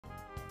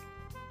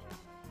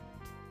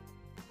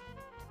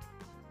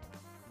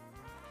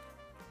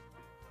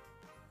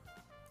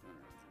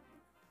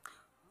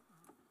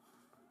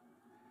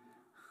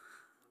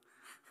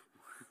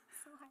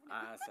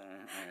Awesome. All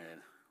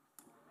right.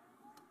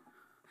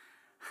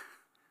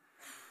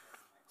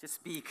 Just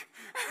speak.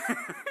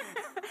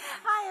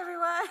 Hi,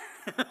 everyone.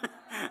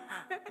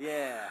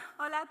 Yeah.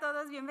 Hola a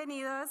todos,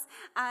 bienvenidos.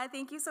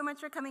 Thank you so much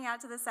for coming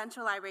out to the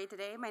Central Library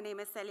today. My name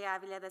is Celia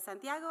Avila de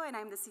Santiago, and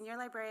I'm the Senior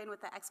Librarian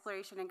with the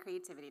Exploration and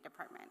Creativity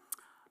Department.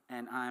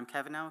 And I'm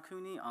Kevin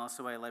Awakuni,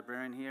 also a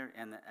librarian here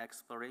in the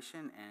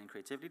Exploration and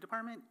Creativity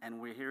Department, and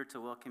we're here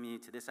to welcome you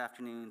to this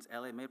afternoon's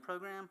LA Made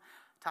program,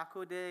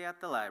 Taco Day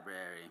at the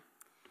Library.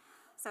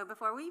 So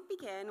before we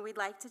begin, we'd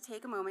like to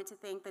take a moment to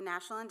thank the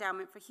National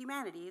Endowment for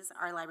Humanities,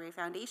 our Library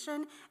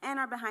Foundation, and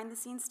our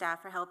behind-the-scenes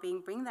staff for helping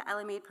bring the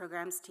LA Made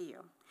programs to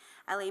you.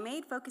 LA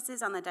Made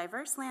focuses on the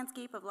diverse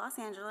landscape of Los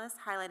Angeles,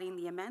 highlighting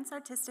the immense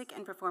artistic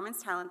and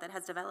performance talent that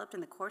has developed in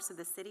the course of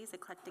the city's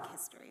eclectic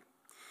history.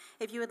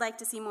 If you would like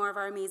to see more of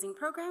our amazing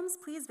programs,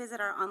 please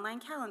visit our online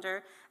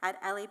calendar at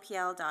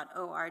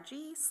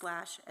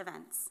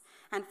lapl.org/events.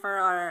 And for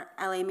our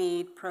LA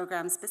Made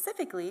program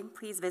specifically,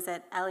 please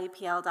visit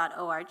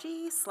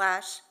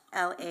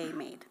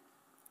lapl.org/LAMade.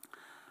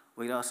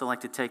 We'd also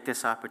like to take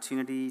this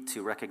opportunity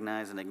to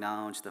recognize and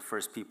acknowledge the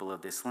first people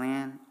of this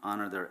land,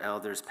 honor their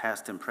elders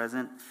past and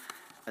present,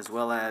 as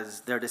well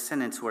as their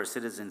descendants who are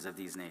citizens of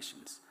these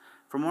nations.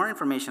 For more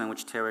information on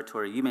which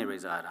territory you may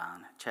reside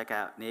on, check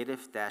out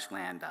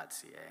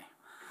native-land.ca.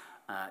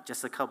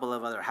 Just a couple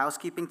of other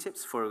housekeeping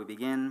tips before we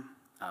begin.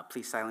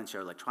 Please silence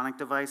your electronic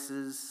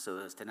devices so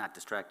as to not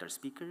distract our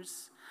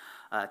speakers.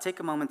 Take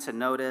a moment to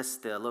notice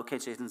the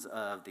locations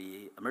of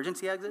the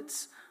emergency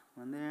exits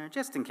when they're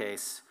just in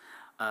case.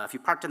 If you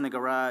parked in the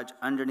garage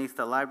underneath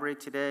the library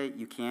today,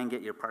 you can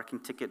get your parking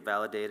ticket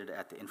validated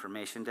at the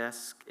information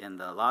desk in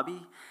the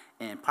lobby,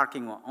 and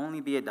parking will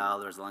only be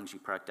 $1 as long as you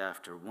parked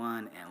after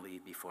 1 and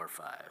leave before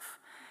 5.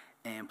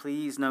 And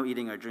please no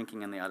eating or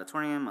drinking in the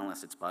auditorium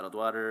unless it's bottled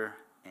water,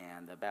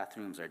 and the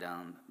bathrooms are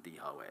down the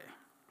hallway.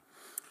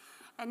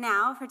 And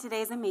now for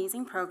today's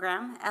amazing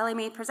program, LA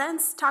Made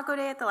presents Taco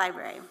Day at the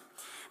Library.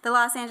 The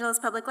Los Angeles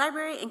Public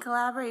Library, in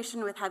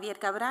collaboration with Javier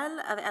Cabral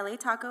of L.A.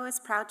 Taco, is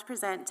proud to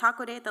present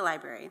Taco Day at the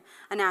Library,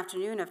 an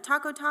afternoon of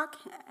taco talk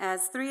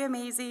as 3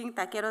 amazing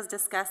taqueros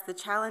discuss the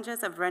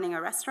challenges of running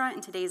a restaurant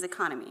in today's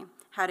economy,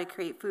 how to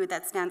create food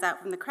that stands out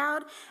from the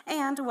crowd,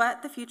 and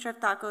what the future of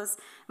tacos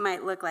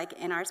might look like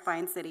in our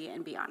spine city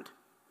and beyond.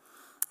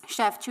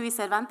 Chef Chuy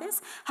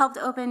Cervantes helped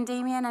open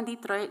Damian and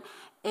Ditroit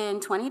in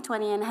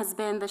 2020 and has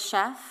been the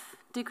chef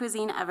de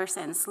cuisine ever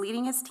since,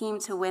 leading his team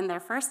to win their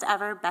first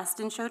ever Best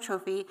in Show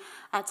trophy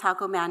at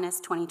Taco Madness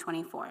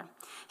 2024.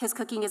 His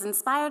cooking is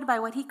inspired by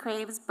what he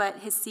craves, but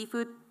his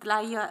seafood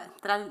tlayuda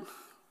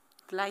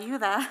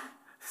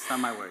It's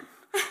not my word.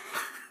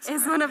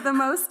 is one of the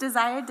most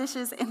desired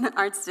dishes in the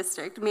Arts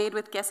District, made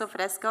with queso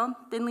fresco,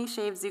 thinly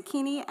shaved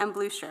zucchini, and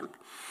blue shrimp.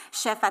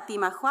 Chef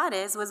Fátima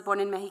Juárez was born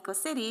in Mexico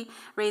City,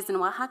 raised in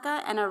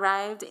Oaxaca, and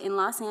arrived in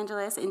Los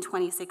Angeles in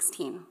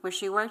 2016, where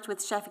she worked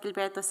with Chef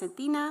Gilberto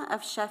Centina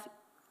of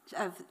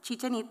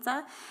Chichen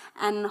Itza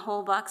and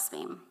Whole Box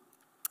fame.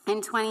 In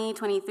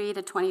 2023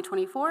 to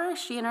 2024,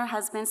 she and her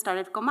husband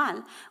started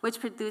Komal, which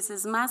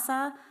produces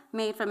masa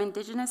made from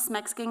indigenous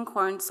Mexican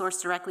corn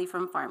sourced directly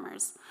from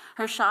farmers.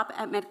 Her shop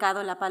at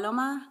Mercado La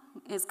Paloma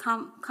is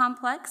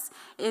complex,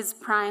 is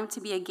primed to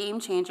be a game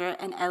changer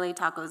in LA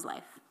Taco's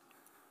life.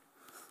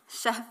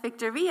 Chef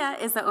Victor Villa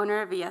is the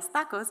owner of Villa's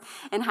Tacos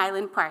in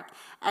Highland Park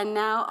and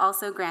now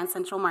also Grand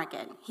Central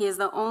Market. He is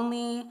the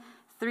only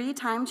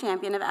 3-time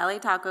champion of LA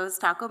Taco's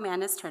Taco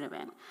Madness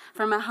tournament.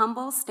 From a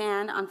humble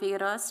stand on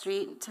Figueroa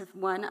Street to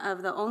one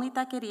of the only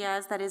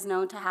taquerias that is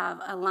known to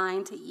have a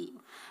line to eat,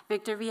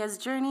 Victor Villa's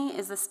journey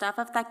is the stuff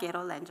of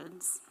taquero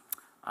legends.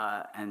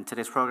 And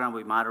today's program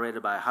will be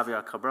moderated by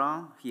Javier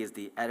Cabral. He is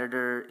the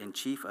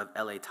editor-in-chief of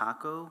LA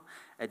Taco,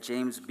 a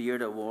James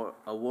Beard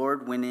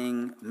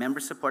Award-winning,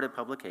 member-supported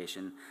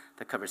publication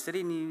that covers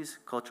city news,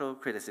 cultural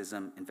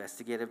criticism,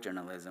 investigative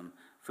journalism,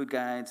 food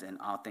guides, and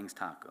all things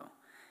taco.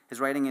 His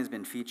writing has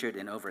been featured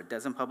in over a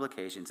dozen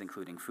publications,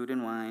 including Food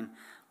and Wine,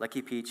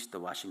 Lucky Peach, The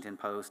Washington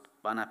Post,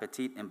 Bon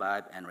Appetit,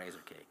 Imbibe, and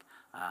Razor Cake.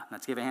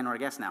 Let's give a hand to our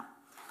guests now.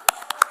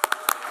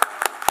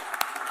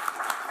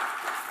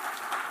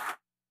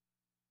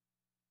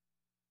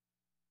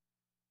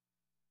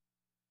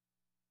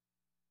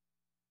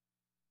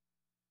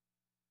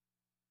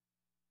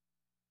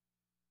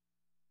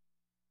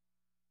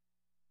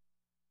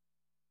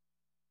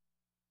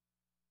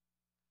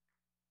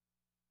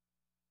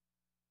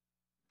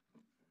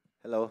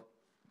 Hello.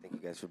 Thank you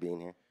guys for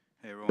being here.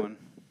 Hey, everyone.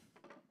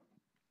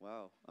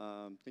 Wow.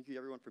 Thank you,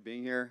 everyone, for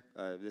being here.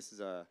 This is,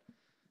 I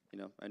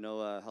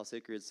know how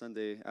sacred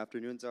Sunday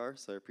afternoons are,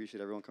 so I appreciate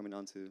everyone coming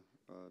down to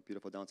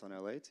beautiful downtown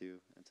LA and to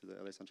the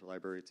LA Central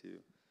Library to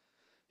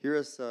hear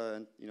us,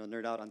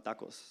 nerd out on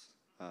tacos,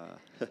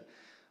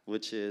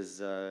 which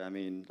is, a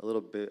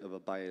little bit of a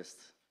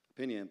biased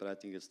opinion, but I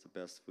think it's the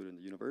best food in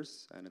the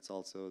universe, and it's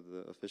also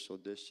the official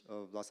dish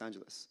of Los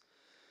Angeles.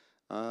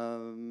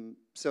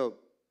 So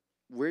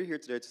we're here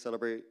today to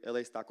celebrate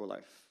LA's taco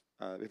life.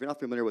 If you're not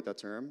familiar with that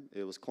term,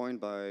 it was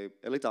coined by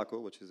LA Taco,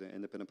 which is an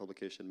independent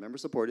publication,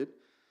 member-supported,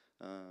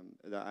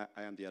 that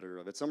I am the editor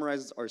of. It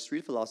summarizes our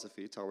street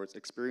philosophy towards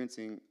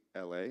experiencing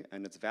LA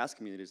and its vast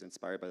communities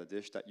inspired by the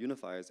dish that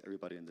unifies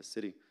everybody in the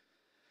city.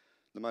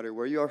 No matter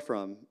where you are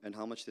from and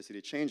how much the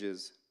city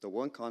changes, the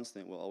one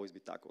constant will always be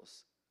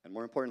tacos. And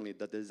more importantly,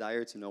 the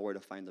desire to know where to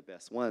find the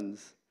best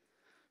ones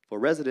for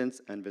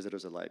residents and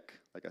visitors alike.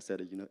 Like I said,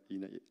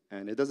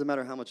 and it doesn't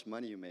matter how much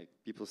money you make.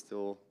 People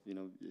still,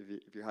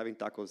 if you're having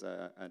tacos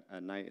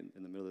at night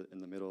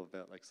in the middle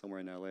of like somewhere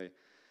in LA,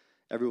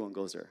 everyone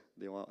goes there.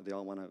 They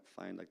all want to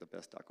find like the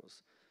best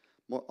tacos.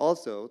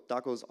 Also,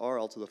 tacos are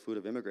also the food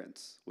of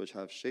immigrants, which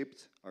have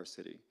shaped our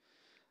city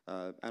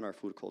and our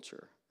food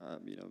culture.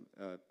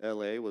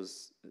 LA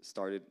was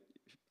started,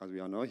 as we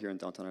all know, here in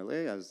downtown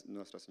LA as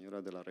Nuestra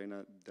Señora de la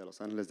Reina de los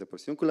Ángeles de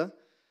Porciúncula,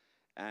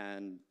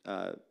 and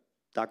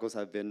tacos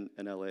have been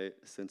in LA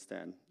since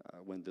then,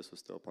 when this was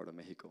still part of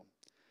Mexico.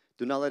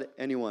 Do not let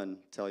anyone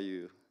tell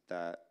you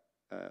that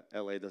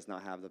LA does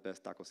not have the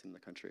best tacos in the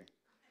country.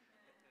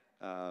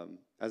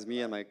 As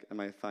me and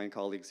my fine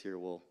colleagues here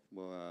will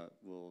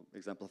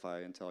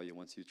exemplify and tell you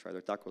once you try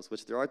their tacos,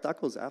 which there are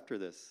tacos after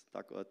this,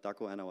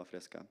 taco and agua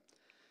fresca.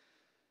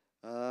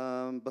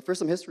 But for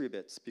some history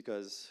bits,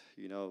 because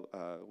we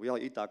all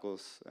eat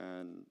tacos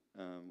and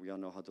we all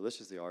know how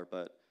delicious they are,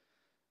 but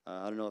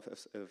I don't know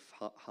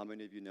how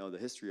many of you know the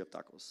history of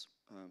tacos.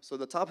 So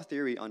the top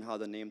theory on how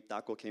the name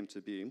taco came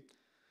to be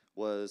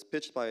was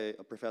pitched by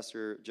a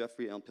Professor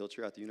Jeffrey L.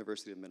 Pilcher at the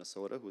University of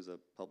Minnesota, who's a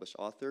published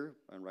author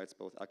and writes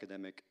both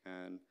academic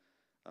and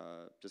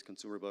just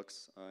consumer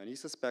books. And he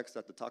suspects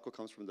that the taco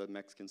comes from the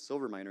Mexican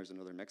silver miners in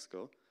northern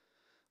Mexico,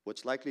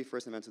 which likely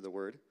first invented the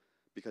word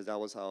because that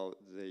was how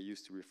they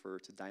used to refer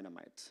to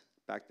dynamite.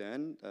 Back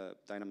then,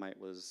 dynamite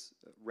was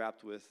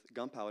wrapped with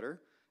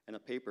gunpowder and a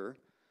paper.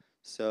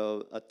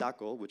 So a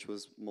taco, which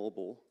was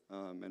mobile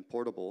and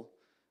portable,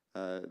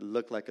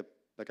 looked like a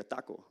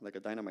taco, like a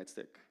dynamite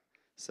stick.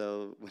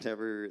 So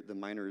whenever the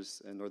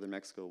miners in northern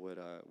Mexico would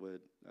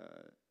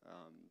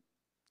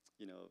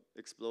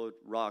explode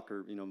rock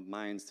or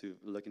mines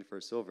looking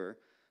for silver,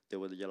 they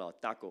would yell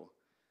out taco,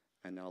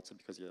 and also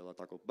because you yell out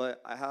taco.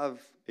 But I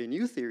have a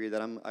new theory that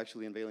I'm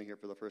actually unveiling here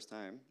for the first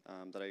time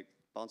that I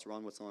bounce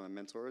around with some of my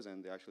mentors,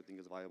 and they actually think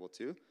is viable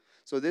too.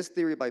 So this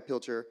theory by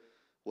Pilcher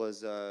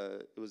was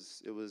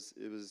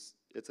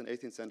it's an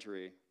 18th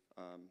century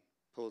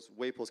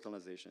way post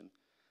colonization.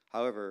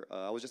 However,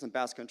 I was just in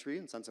Basque Country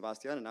in San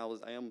Sebastian, and I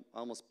am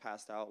almost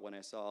passed out when I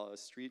saw a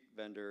street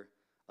vendor,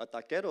 a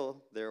taquero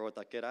there or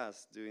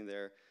taqueras doing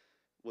there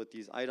with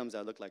these items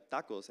that look like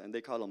tacos, and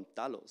they call them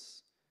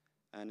talos.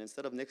 And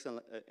instead of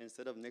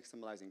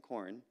nixtamalizing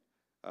corn,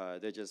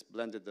 they just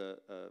blended the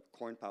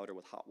corn powder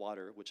with hot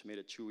water, which made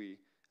it chewy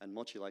and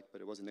mochi-like, but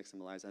it wasn't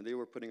nixtamalized. And they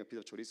were putting a piece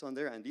of chorizo on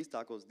there, and these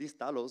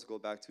talos go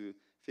back to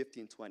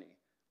 1520,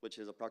 which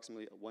is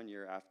approximately 1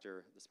 year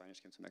after the Spanish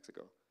came to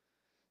Mexico.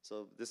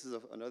 So this is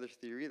another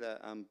theory that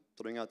I'm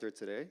throwing out there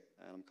today,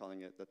 and I'm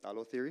calling it the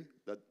talo theory.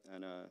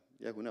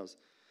 Yeah, who knows?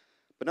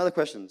 But now the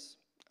questions.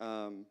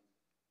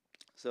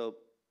 So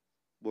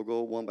we'll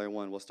go one by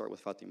one. We'll start with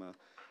Fatima.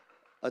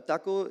 A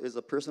taco is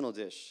a personal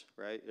dish,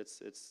 right?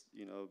 It's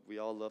we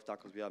all love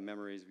tacos. We have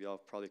memories. We all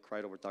probably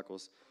cried over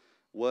tacos.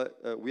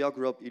 We all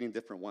grew up eating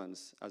different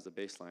ones as the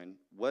baseline.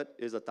 What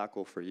is a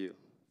taco for you?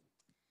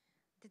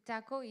 The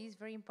taco is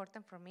very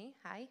important for me.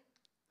 Hi.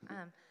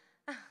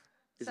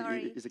 Y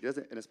si quieres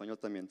en español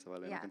también, se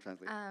vale. Yeah. I can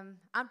translate.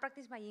 I'm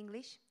practicing my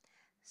English.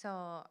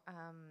 So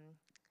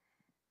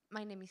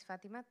my name is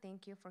Fatima.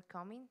 Thank you for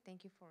coming.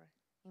 Thank you for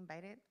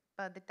inviting.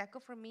 But the taco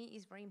for me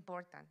is very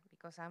important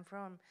because I'm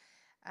from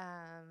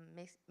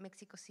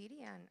Mexico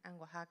City and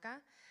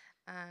Oaxaca.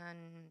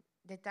 And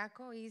the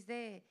taco is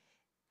the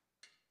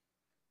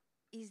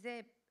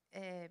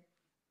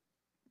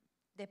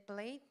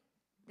plate,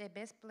 the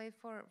best plate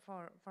for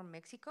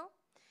Mexico.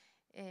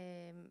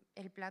 El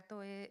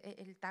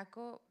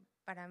taco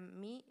para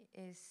mí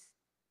es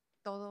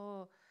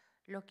todo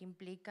lo que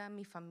implica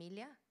mi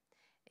familia,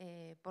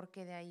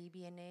 porque de ahí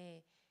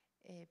viene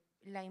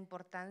la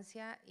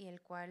importancia y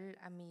el cual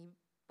a mí,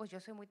 pues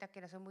yo soy muy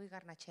taquera, soy muy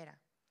garnachera.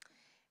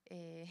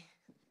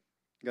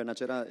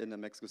 Garnachera in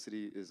Mexico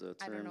City is a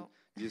term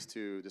used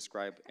to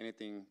describe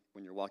anything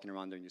when you're walking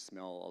around there and you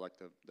smell all like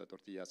the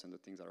tortillas and the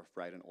things that are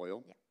fried in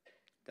oil. Yeah.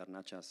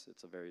 Garnachas,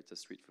 it's a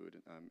street food.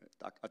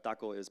 A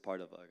taco is part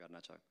of a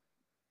garnacha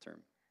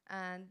term.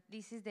 And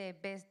this is the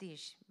best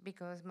dish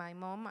because my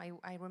mom,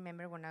 I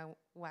remember when I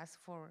was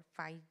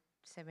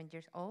 7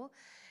 years old,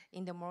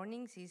 in the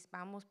mornings is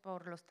vamos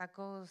por los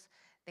tacos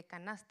de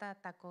canasta,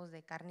 tacos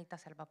de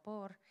carnitas al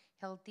vapor,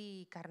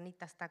 healthy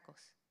carnitas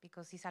tacos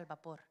because it's al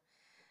vapor.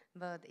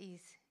 But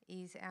it's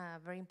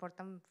very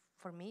important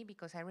for me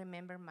because I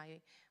remember my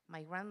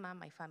grandma,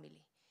 my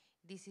family.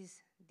 This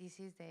is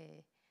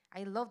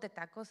I love the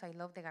tacos, I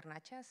love the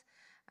garnachas,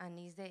 and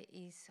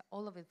is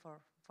all of it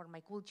for my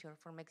culture,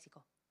 for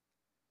Mexico.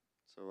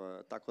 So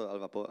a taco al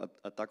vapor,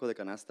 a taco de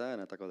canasta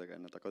and a taco de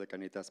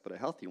carnitas, but a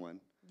healthy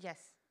one.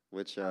 Yes.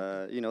 Which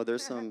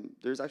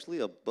there's actually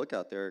a book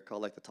out there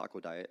called like the Taco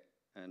Diet,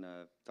 and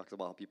talks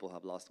about how people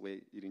have lost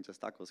weight eating just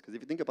tacos. Because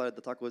if you think about it,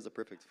 the taco is the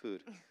perfect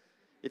food.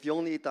 if you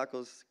only eat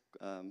tacos,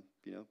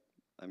 you know,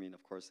 I mean,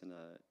 of course,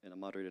 in a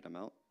moderated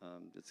amount,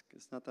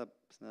 it's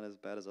not as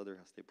bad as other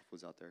staple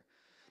foods out there.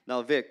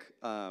 Now, Vic,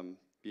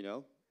 you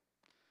know,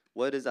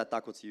 what is that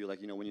taco to you?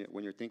 Like, you know,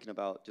 when you're thinking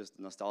about just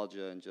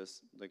nostalgia and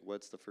just like,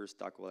 what's the first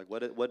taco? Like,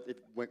 when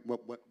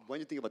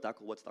you think of a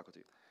taco, what's taco to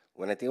you?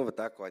 When I think of a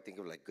taco, I think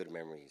of like good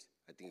memories.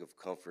 I think of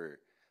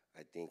comfort.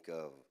 I think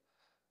of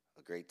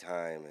a great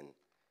time. And,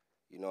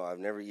 you know, I've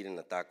never eaten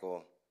a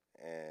taco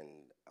and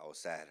I was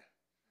sad.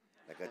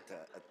 Like a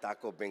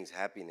taco brings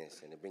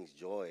happiness and it brings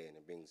joy and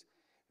it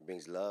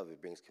brings love.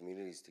 It brings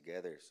communities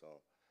together.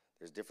 So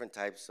there's different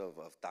types of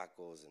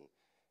tacos, and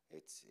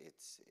it's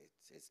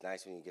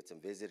nice when you get some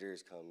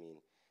visitors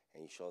coming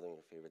and you show them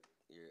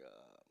your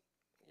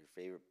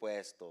favorite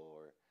puesto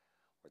or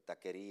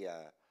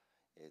taqueria.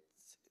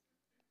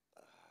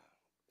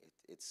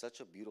 It's such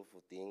a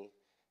beautiful thing,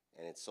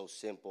 and it's so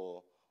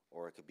simple,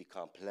 or it could be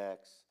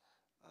complex.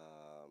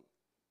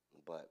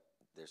 But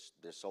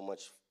there's so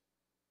much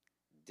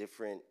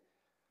different.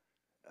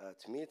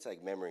 To me, it's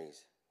like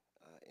memories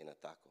in a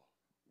taco.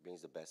 It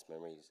brings the best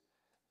memories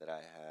that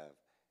I have,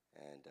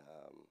 and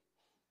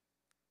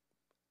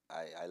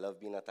I love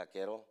being a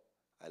taquero.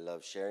 I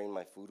love sharing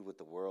my food with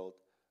the world.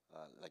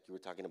 Like you were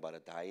talking about a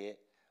diet,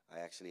 I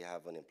actually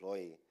have an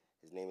employee.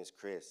 His name is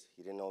Chris.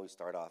 He didn't always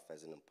start off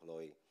as an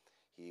employee.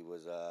 He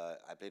was,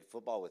 I played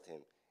football with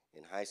him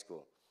in high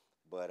school,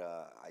 but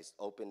I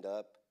opened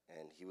up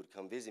and he would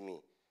come visit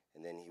me,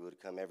 and then he would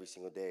come every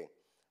single day.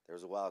 There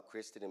was a while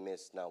Chris didn't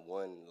miss not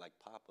one like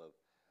pop-up,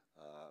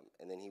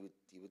 and then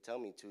he would tell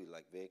me too,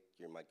 like, Vic,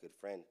 you're my good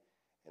friend,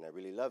 and I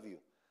really love you,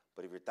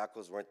 but if your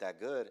tacos weren't that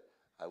good,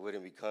 I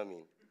wouldn't be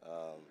coming.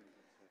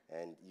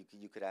 And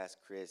you could ask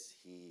Chris.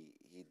 He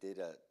did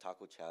a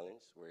taco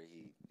challenge where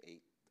he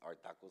ate our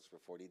tacos for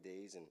 40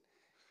 days, and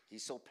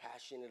he's so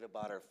passionate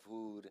about our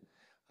food.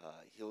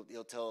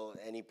 He'll tell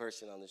any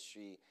person on the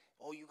street,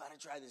 "Oh, you gotta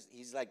try this."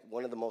 He's like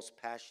one of the most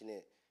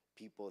passionate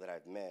people that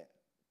I've met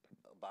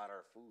about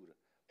our food,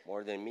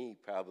 more than me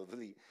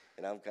probably,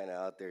 and I'm kind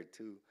of out there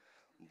too.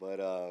 But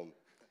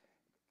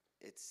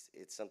it's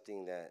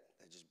something that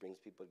just brings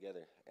people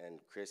together. And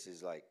Chris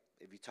is like,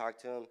 if you talk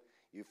to him,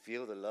 you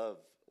feel the love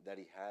that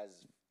he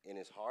has in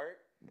his heart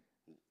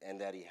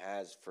and that he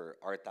has for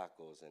our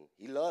tacos. And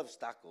he loves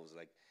tacos.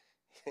 Like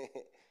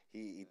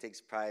he takes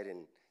pride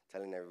in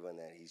telling everyone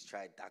that he's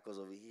tried tacos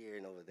over here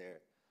and over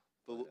there.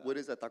 But what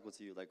is that taco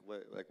to you? Like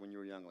when you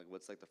were young, like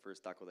what's like the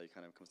first taco that you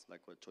kind of comes to,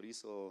 like what,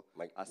 chorizo,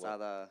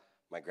 asada?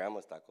 My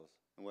grandma's tacos.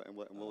 And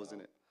what was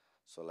in it?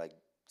 So like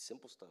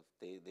simple stuff.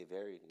 They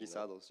varied.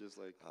 Guisados, just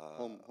like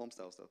home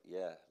style stuff.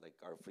 Yeah, like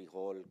our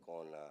frijol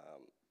con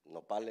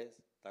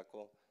nopales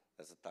taco.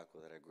 That's a taco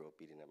that I grew up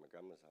eating at my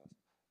grandma's house.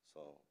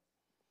 So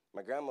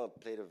my grandma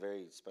played a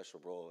very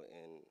special role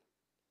in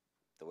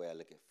the way I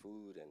look at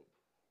food and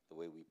the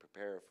way we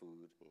prepare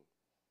food.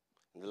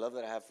 And the love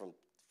that I have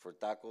for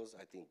tacos,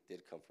 I think,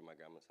 did come from my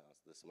grandma's house.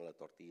 The smell of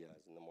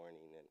tortillas in the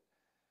morning and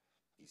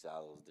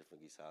guisados,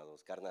 different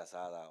guisados, carne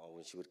asada, or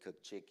when she would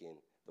cook chicken,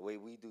 the way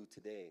we do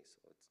today.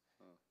 So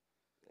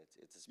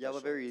it's a special,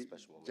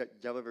 special moment.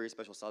 You have a very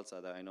special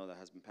salsa that I know that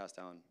has been passed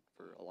down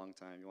for a long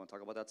time. You want to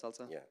talk about that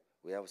salsa? Yeah,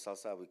 we have a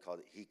salsa. We call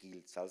it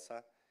jiquil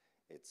salsa.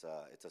 It's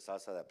a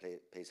salsa that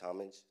pays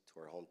homage to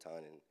our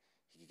hometown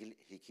in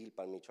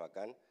Jiquilpan,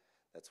 Michoacán.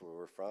 That's where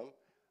we're from.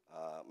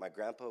 My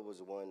grandpa was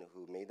the one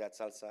who made that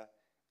salsa,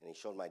 and he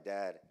showed my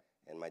dad,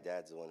 and my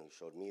dad's the one who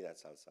showed me that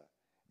salsa.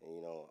 And,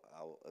 you know,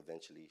 I'll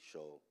eventually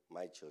show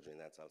my children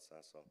that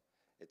salsa. So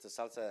it's a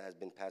salsa that has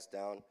been passed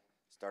down,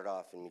 started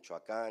off in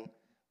Michoacán,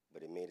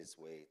 but it made its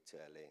way to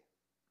L.A.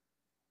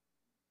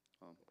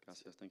 Oh,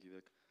 gracias. Thank you,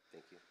 Vic.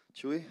 Thank you.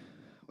 Chuy,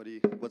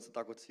 what's the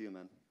taco to you,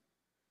 man?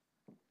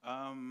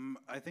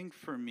 I think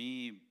for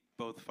me,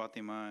 both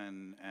Fatima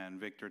and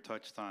Victor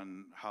touched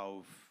on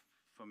how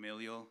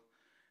familial,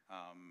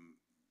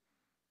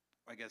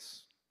 I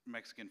guess,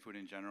 Mexican food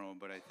in general,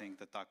 but I think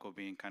the taco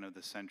being kind of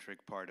the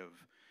centric part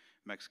of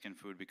Mexican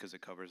food because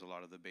it covers a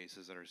lot of the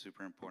bases that are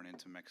super important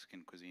to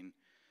Mexican cuisine,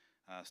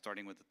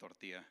 starting with the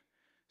tortilla.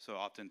 So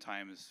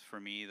oftentimes, for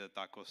me, the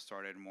taco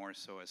started more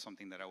so as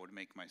something that I would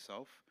make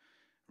myself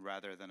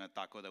rather than a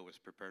taco that was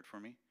prepared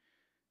for me,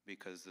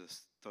 because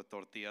the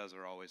tortillas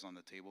are always on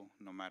the table,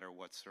 no matter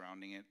what's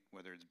surrounding it,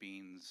 whether it's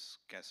beans,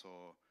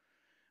 queso,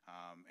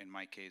 in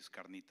my case,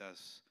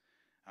 carnitas.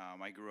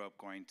 I grew up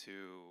going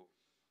to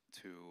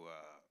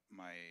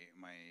my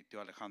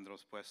tío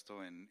Alejandro's puesto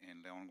in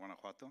León,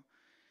 Guanajuato,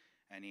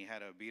 and he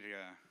had a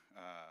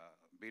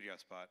birria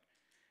spot.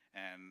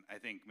 And I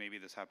think maybe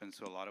this happens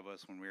to a lot of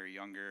us when we were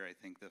younger. I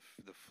think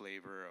the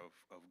flavor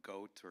of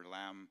goat or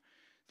lamb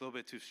is a little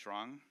bit too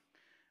strong.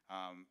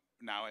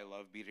 Now I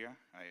love birria.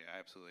 I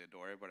absolutely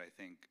adore it, but I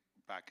think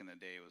back in the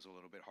day it was a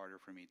little bit harder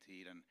for me to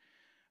eat. And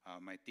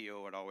my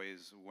tío would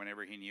always,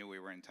 whenever he knew we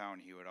were in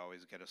town, he would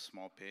always get a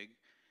small pig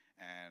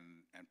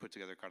and put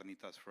together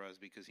carnitas for us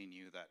because he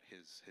knew that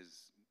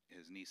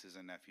his nieces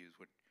and nephews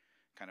would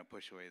kind of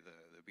push away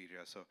the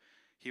birria. So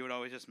he would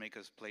always just make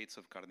us plates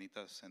of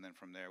carnitas, and then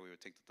from there we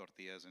would take the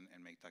tortillas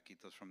and make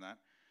taquitos from that.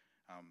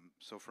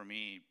 So for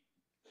me,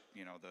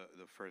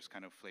 the first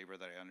kind of flavor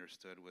that I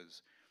understood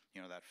was,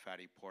 that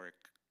fatty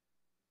pork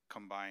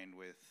combined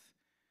with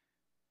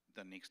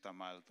the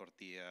nixtamal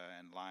tortilla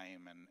and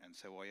lime and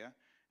cebolla.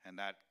 And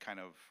that kind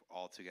of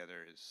all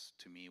together is,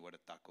 to me, what a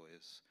taco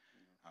is.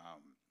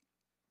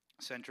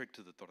 Centric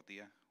to the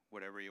tortilla,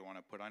 whatever you want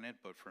to put on it,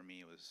 but for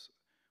me, it was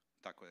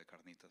taco de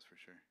carnitas for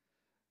sure.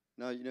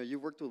 Now,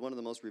 you've worked with one of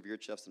the most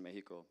revered chefs in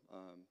Mexico.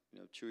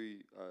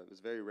 Chuy, it was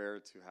very rare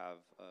to have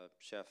a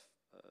chef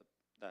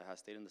that has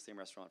stayed in the same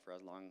restaurant for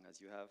as long as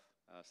you have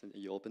since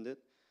you opened it.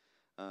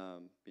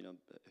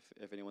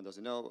 If anyone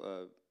doesn't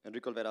know,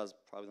 Enrique Olvera is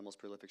probably the most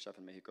prolific chef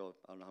in Mexico.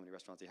 I don't know how many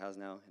restaurants he has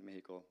now in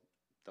Mexico,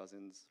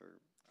 dozens or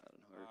I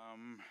don't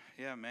know.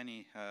 Yeah,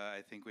 many.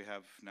 I think we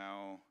have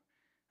now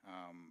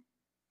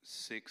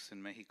 6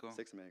 in Mexico.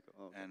 6 in Mexico.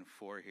 Oh, okay. And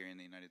 4 here in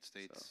the United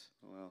States.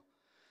 So, oh, wow.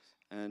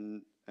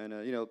 And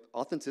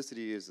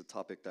authenticity is a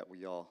topic that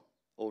we all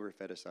over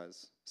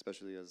fetishize,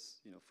 especially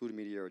as food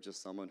media or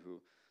just someone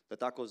who the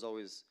taco is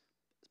always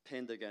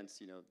pinned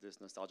against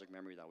this nostalgic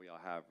memory that we all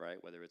have, right?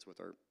 Whether it's with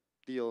our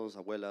tios,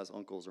 abuelas,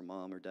 uncles, or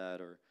mom or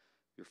dad, or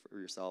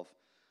yourself.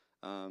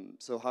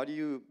 So how do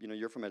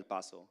you're from El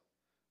Paso,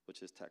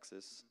 which is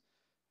Texas,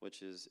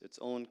 which is its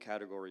own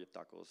category of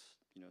tacos.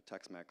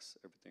 Tex-Mex,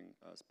 everything.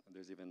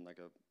 There's even like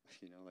a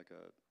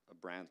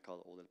brand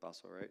called Old El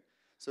Paso, right?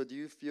 So do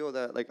you feel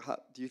that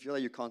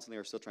you constantly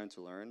are still trying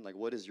to learn? Like,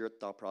 what is your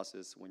thought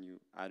process when you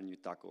add a new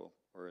taco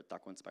or a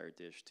taco-inspired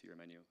dish to your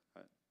menu?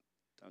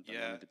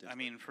 Yeah, I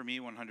mean, for me,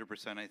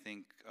 100%, I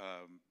think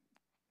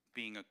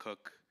being a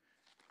cook,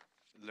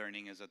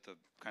 learning is at the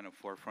kind of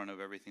forefront of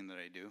everything that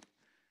I do.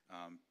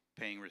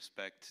 Paying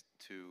respect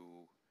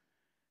to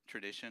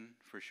tradition,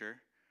 for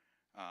sure.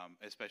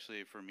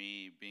 Especially for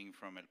me, being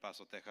from El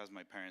Paso, Texas,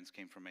 my parents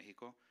came from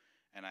Mexico,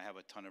 and I have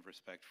a ton of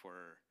respect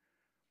for,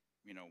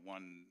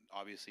 one,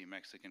 obviously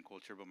Mexican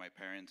culture, but my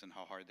parents and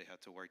how hard they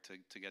had to work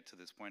to get to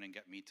this point and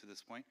get me to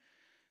this point.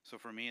 So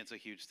for me, it's a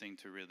huge thing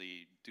to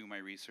really do my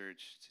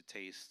research, to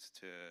taste,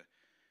 to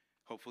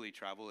hopefully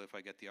travel if I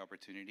get the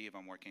opportunity, if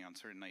I'm working on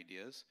certain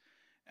ideas,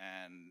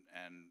 and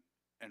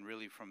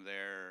really from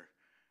there,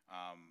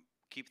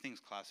 keep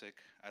things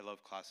classic. I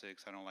love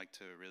classics. I don't like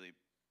to really,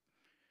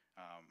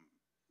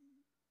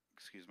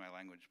 excuse my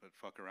language, but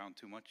fuck around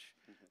too much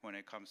when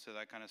it comes to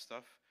that kind of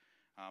stuff.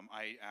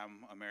 I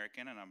am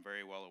American, and I'm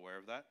very well aware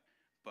of that,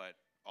 but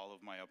all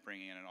of my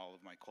upbringing and all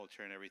of my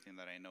culture and everything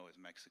that I know is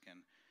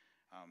Mexican.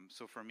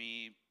 So for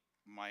me,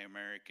 my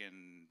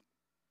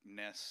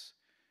American-ness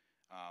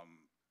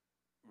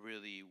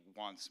really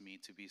wants me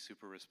to be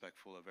super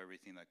respectful of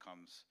everything that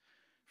comes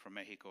from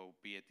Mexico,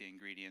 be it the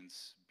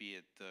ingredients, be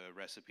it the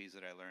recipes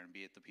that I learn,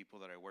 be it the people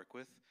that I work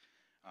with,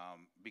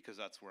 because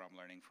that's where I'm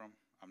learning from.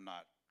 I'm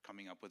not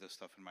coming up with this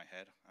stuff in my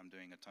head. I'm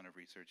doing a ton of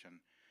research,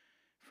 and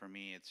for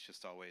me, it's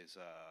just always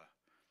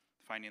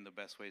finding the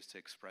best ways to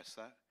express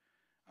that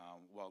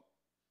while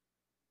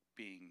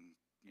being,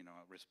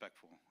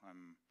 respectful.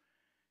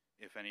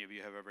 If any of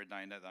you have ever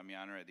dined at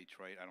Damian or at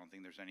Ditroit, I don't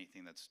think there's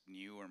anything that's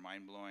new or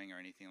mind-blowing or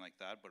anything like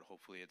that, but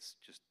hopefully it's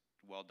just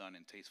well done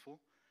and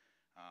tasteful.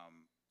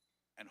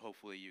 And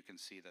hopefully you can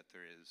see that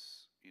there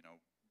is,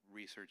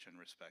 research and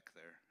respect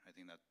there. I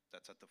think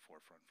that's at the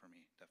forefront for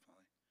me,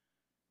 definitely.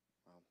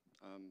 Wow.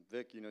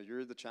 Vic,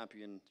 you're the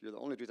champion. You're the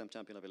only 3-time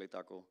champion of LA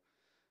Taco.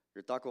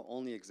 Your taco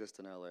only exists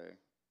in LA.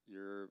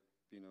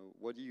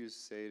 What do you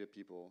say to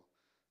people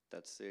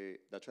that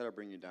try to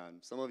bring you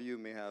down? Some of you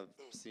may have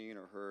seen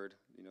or heard,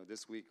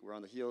 this week we're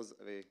on the heels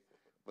of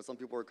what some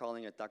people are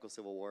calling a taco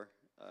civil war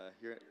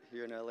here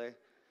in LA.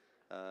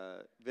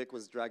 Vic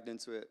was dragged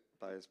into it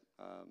by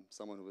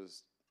someone who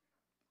was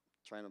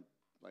trying to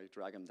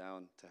drag him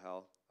down to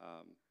hell.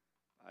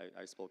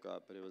 I spoke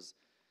up, but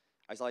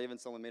I saw even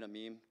someone made a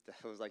meme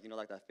that was like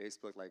that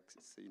Facebook,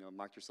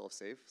 mark yourself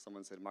safe.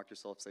 Someone said, mark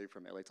yourself safe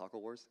from LA Taco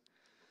Wars.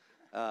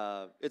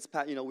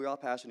 We're all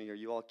passionate here.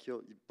 You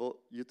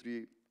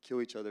 3 kill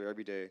each other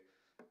every day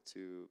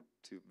to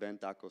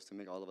vend tacos, to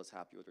make all of us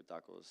happy with your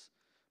tacos.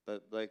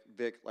 But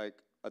Vic,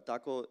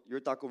 your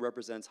taco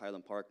represents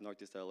Highland Park,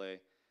 Northeast LA.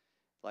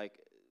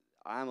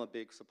 I'm a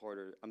big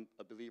supporter. I'm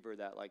a believer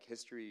that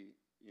history,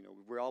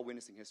 we're all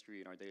witnessing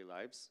history in our daily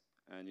lives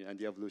and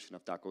the evolution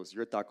of tacos.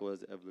 Your taco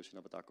is the evolution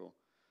of a taco.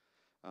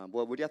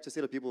 What do you have to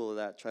say to people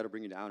that try to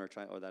bring you down or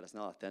that it's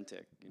not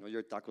authentic?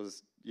 Your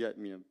tacos,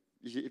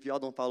 if y'all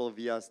don't follow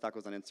Villa's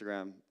Tacos on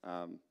Instagram,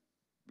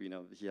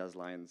 he has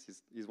lines.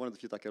 He's one of the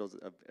few taqueros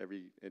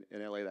in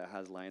LA that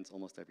has lines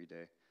almost every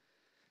day.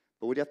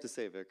 But what do you have to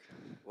say, Vic?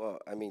 Well,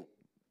 I mean,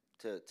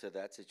 to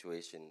that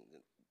situation,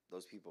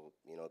 those people,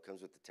 it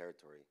comes with the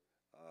territory.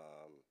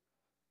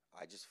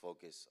 I just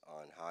focus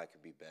on how I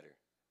could be better.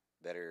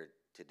 Better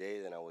today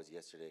than I was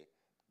yesterday,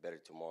 better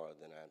tomorrow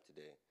than I am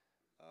today.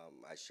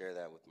 I share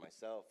that with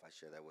myself. I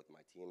share that with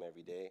my team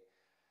every day.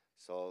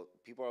 So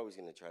people are always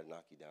going to try to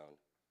knock you down.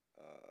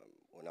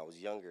 When I was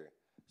younger,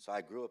 so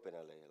I grew up in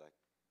LA.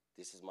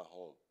 This is my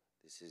home.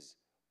 This is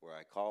where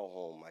I call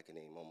home. I can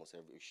name almost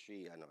every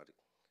street. I know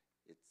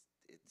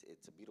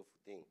it's a beautiful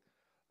thing.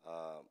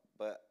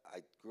 But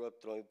I grew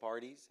up throwing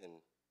parties, and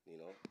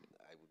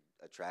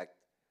attract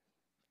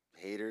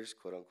haters,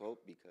 quote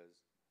unquote,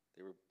 because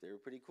they were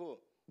pretty cool.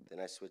 Then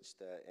I switched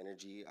the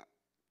energy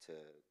to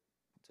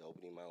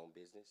opening my own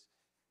business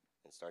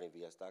and starting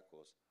Villas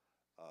Tacos.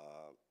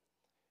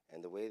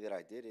 And the way that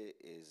I did it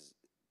is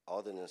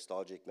all the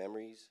nostalgic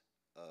memories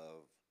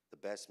of the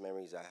best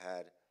memories I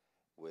had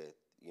with,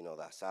 you know,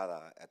 the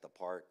asada at the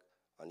park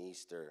on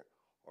Easter,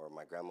 or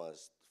my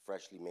grandma's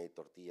freshly made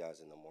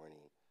tortillas in the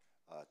morning,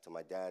 to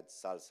my dad's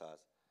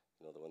salsas,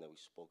 you know, the one that we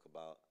spoke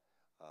about,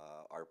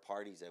 our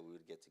parties that we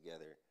would get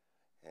together.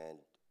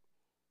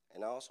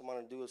 And I also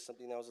want to do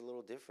something that was a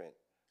little different.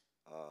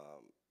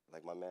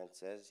 Like my man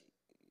says,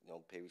 you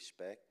know, pay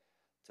respect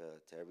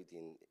to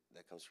everything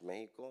that comes from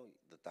Mexico.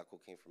 The taco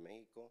came from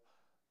Mexico.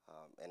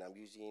 And I'm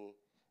using,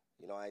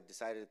 you know, I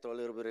decided to throw a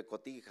little bit of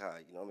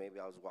cotija. You know, maybe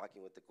I was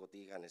walking with the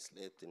cotija and it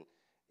slipped and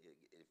it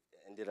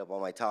ended up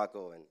on my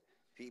taco. And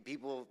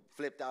people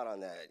flipped out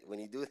on that. When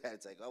you do that,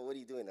 it's like, oh, what are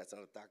you doing? That's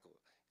not a taco.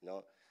 You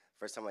know,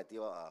 first time my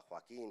tío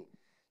Joaquin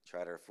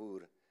tried our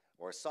food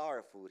or saw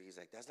our food, he's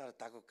like, that's not a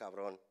taco,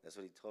 cabron. That's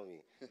what he told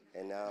me.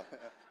 And now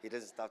he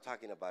doesn't stop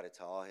talking about it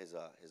to all his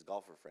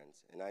golfer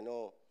friends. And I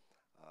know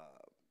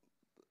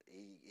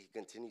he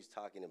continues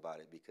talking about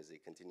it because they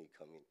continue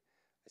coming.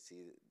 I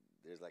see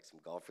there's like some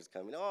golfers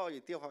coming. Oh,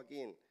 your tío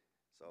Joaquin.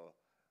 So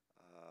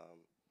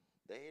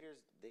the haters,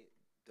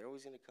 they're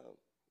always gonna come.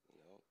 You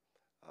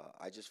know,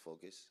 I just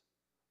focus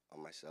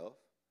on myself.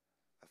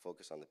 I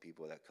focus on the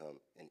people that come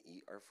and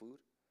eat our food.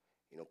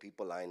 You know,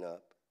 people line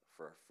up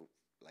for our food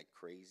like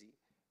crazy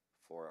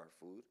for our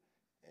food,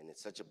 and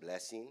it's such a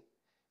blessing.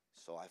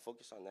 So I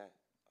focus on that.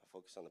 I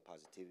focus on the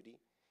positivity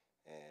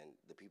and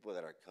the people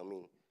that are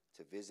coming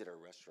to visit our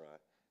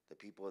restaurant, the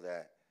people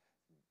that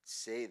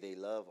say they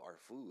love our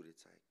food.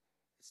 It's like,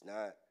 it's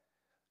not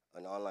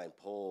an online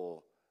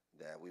poll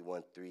that we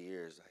won 3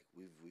 years. Like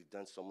we've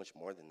done so much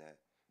more than that.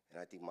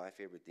 And I think my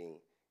favorite thing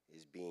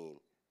is being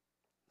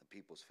the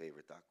people's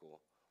favorite taco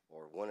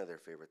or one of their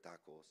favorite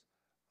tacos.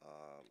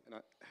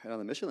 And on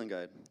the Michelin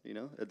Guide, you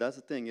know, that's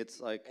the thing. It's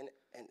like,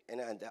 and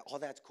that, all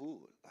that's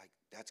cool. Like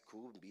that's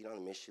cool. Being on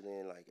a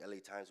Michelin, like LA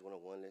Times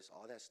 101 list,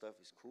 all that stuff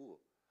is cool.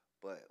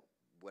 But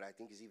what I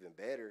think is even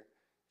better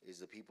is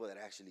the people that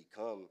actually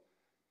come,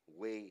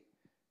 wait,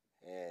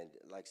 and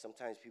like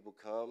sometimes people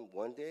come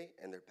one day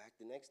and they're back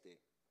the next day,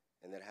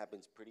 and that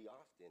happens pretty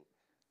often.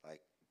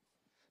 Like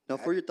now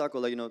for your taco,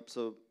 like, you know,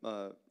 so,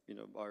 you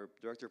know, our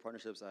director of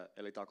partnerships at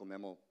LA Taco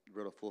Memo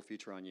wrote a full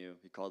feature on you.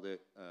 He called it,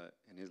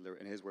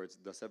 in his words,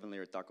 the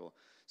 7-layer taco.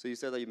 So you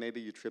said that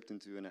maybe you tripped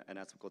into an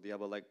asapcotilla,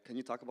 but like, can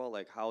you talk about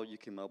like how you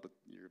came up with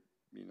your,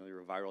 you know,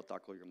 your viral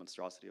taco, your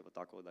monstrosity of a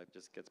taco that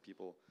just gets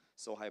people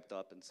so hyped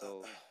up and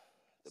so.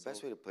 The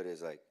best way to put it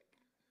is like,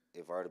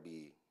 if I were to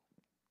be,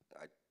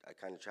 I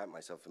kind of trapped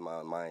myself in my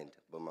own mind,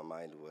 but my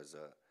mind was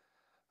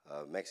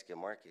a Mexican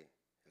market,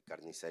 a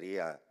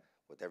carniceria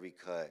with every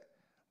cut.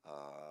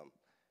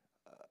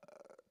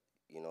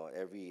 You know,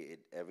 every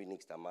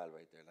nixtamal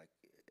right there, like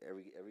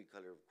every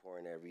color of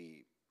corn,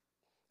 every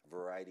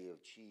variety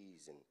of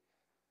cheese, and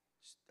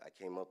I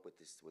came up with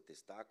this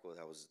taco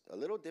that was a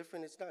little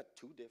different. It's not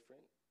too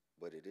different,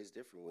 but it is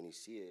different. When you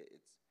see it,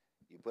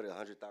 you put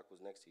 100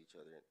 tacos next to each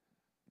other,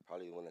 and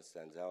probably the one that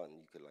stands out, and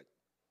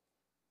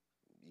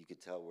you could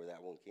tell where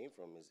that one came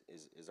from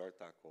is our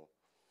taco.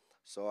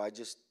 So I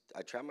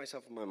trapped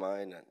myself in my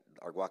mind.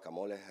 Our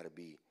guacamole had to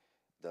be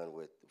done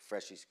with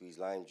freshly squeezed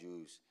lime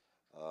juice.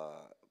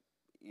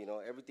 You know,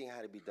 everything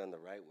had to be done the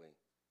right way.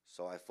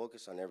 So I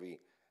focus on every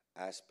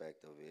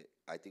aspect of it.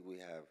 I think we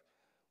have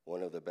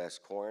one of the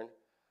best corn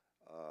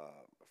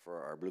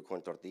for our blue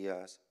corn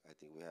tortillas. I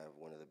think we have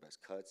one of the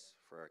best cuts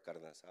for our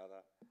carne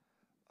asada.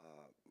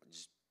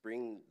 Just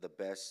bring the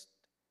best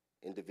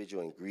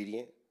individual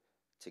ingredient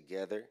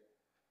together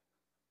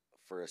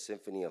for a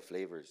symphony of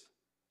flavors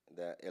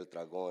that El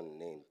Dragon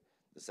named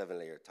the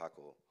 7-layer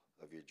taco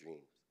of your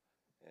dreams.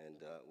 And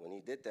when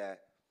he did that,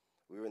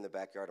 we were in the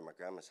backyard of my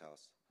grandma's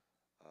house.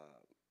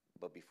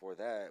 But before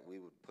that, we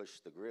would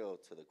push the grill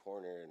to the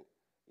corner. And,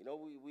 you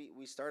know,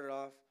 we started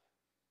off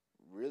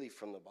really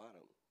from the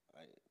bottom.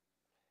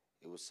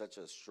 It was such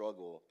a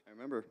struggle. I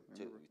remember.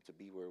 To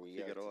be where we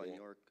are Figueroa, today.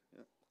 New York,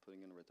 yeah,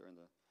 putting in right there in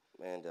the.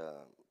 And,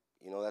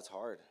 you know, that's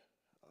hard.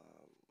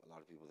 A lot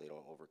of people, they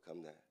don't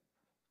overcome that.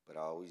 But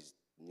I always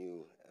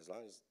knew as long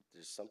as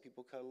there's some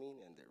people coming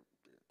and they're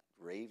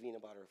raving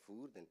about our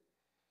food, then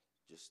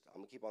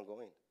I'm going to keep on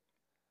going.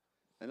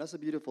 And that's the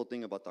beautiful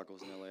thing about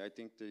tacos in LA. I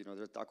think that, you know,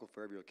 there's a taco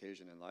for every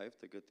occasion in life.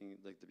 The good thing,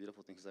 like the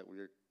beautiful thing is that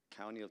we're a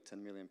county of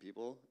 10 million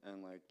people,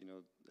 and like, you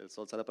know, el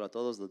sol sale para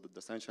todos,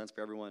 the sun shines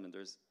for everyone, and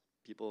there's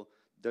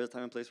a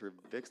time and place for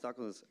Vic's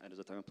tacos, and there's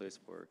a time and place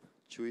for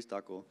Chuy's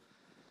taco.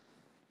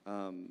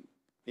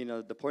 You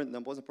know, the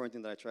most important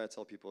thing that I try to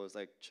tell people is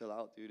like, chill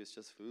out, dude, it's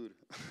just food.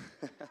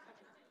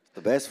 The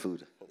best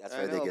food. That's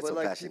why they get so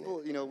like passionate.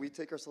 People, you know, we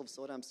take ourselves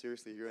so damn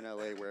seriously here in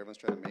LA, where everyone's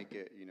trying to make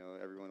it. You know,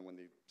 everyone when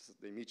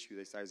they meet you,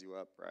 they size you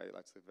up, right?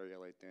 That's a very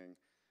LA thing.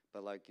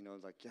 But like, you know,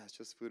 like, yeah, it's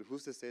just food.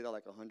 Who's to say that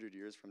like 100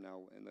 years from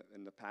now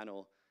in the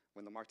panel,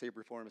 when the Mark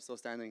Taper Forum is still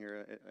standing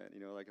here, you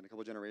know, like in a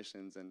couple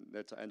generations, and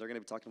they're going to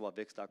be talking about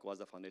Vic's taco as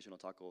the foundational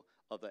taco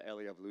of the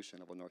LA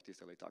evolution of a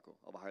Northeast LA taco,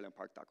 of a Highland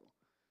Park taco.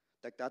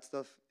 Like that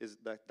stuff is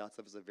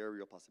a very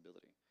real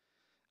possibility.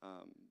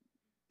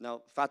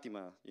 Now,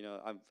 Fatima, you know,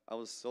 I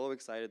was so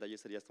excited that you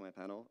said yes to my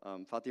panel.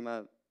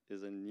 Fatima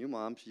is a new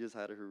mom. She just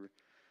had her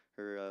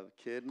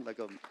kid like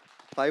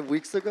 5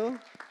 weeks ago.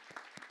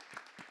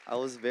 I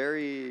was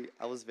very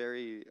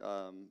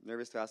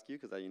nervous to ask you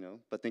because you know,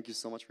 but thank you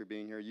so much for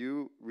being here.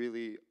 You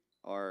really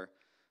are,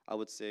 I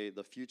would say,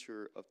 the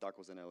future of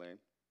tacos in LA.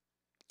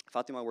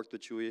 Fatima worked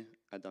with Chuy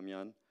at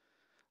Damian.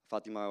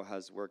 Fatima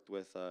has worked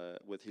with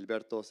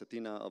Gilberto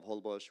Cetina of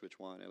Holbox, which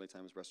won LA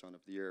Times Restaurant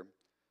of the Year.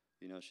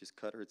 You know, she's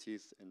cut her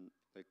teeth in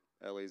like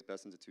LA's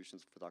best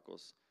institutions for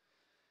tacos.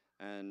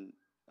 And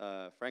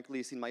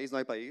frankly, sin maíz no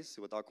hay país.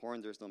 Without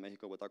corn, there's no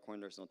Mexico. Without corn,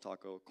 there's no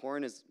taco.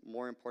 Corn is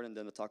more important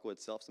than the taco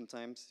itself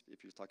sometimes,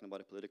 if you're talking about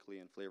it politically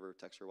and flavor,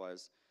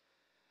 texture-wise.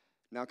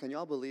 Now, can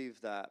y'all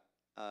believe that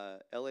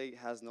LA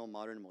has no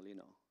modern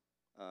molino?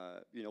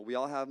 You know, we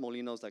all have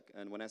molinos, like,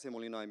 and when I say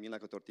molino, I mean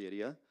like a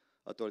tortilleria.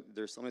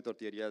 There's so many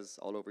tortillerias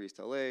all over East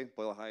LA,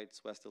 Boyle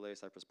Heights, West LA,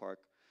 Cypress Park.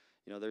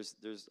 You know,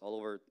 there's all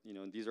over, you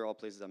know, and these are all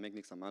places that make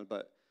nixtamal,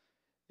 but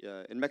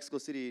in Mexico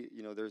City,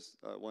 you know, there's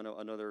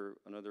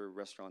another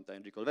restaurant that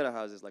Enrique Olvera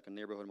has is like a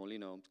neighborhood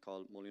molino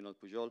called Molino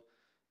Pujol,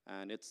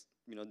 and it's,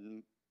 you know,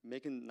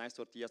 making nice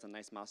tortillas and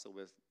nice masa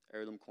with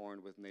heirloom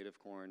corn, with native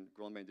corn,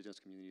 grown by indigenous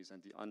communities,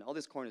 and all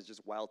this corn is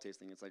just wild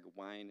tasting. It's like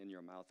wine in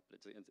your mouth, but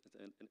it's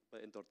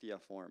in tortilla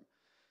form.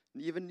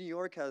 And even New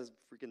York has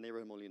freaking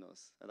neighborhood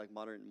molinos, like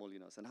modern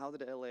molinos. And how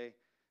did LA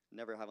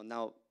never have them?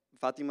 Now,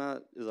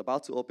 Fatima is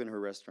about to open her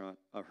restaurant,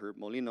 her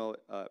molino,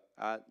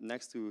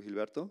 next to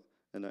Gilberto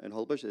in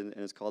Holbox, and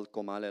it's called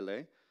Komal,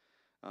 L.A.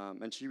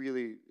 And she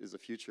really is the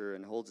future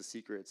and holds the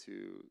secret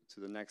to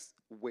the next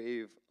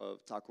wave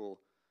of taco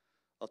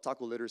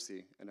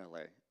literacy in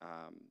LA.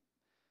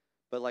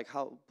 But like,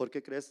 ¿por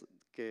qué crees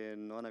que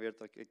no han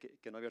abierto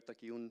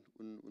aquí un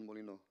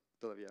molino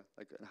todavía?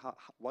 Like,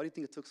 why do you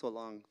think it took so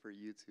long for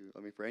you to,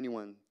 for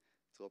anyone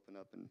to open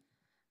up? And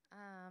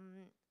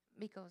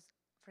because,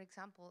 for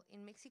example,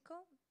 in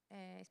Mexico,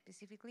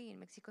 specifically in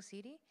Mexico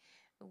City,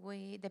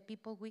 the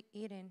people we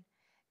eating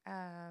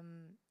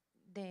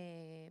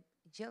the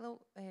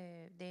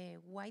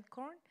white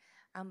corn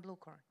and blue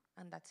corn,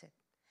 and that's it.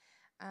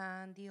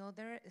 And the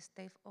other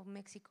state of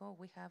Mexico,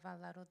 we have a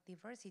lot of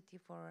diversity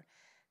for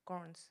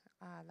corns,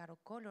 a lot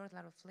of colors, a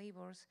lot of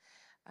flavors.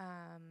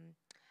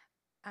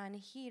 And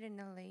here in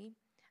LA,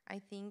 I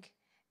think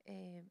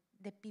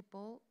the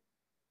people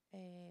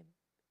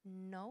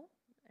know,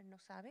 no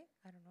sabe,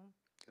 I don't know.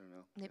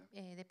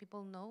 The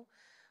people know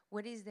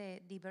what is the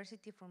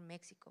diversity from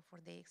Mexico, for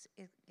the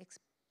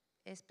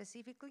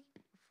specifically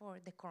for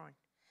the corn,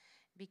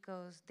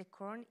 because the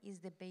corn is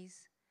the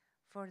base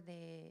for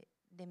the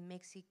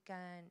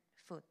Mexican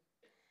food.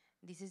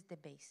 This is the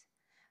base.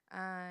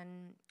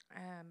 And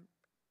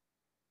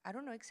I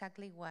don't know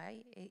exactly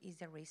why is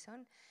the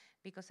reason,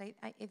 because I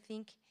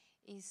think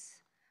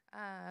is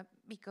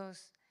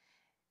because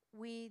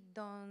we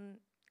don't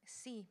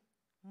see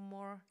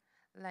more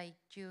like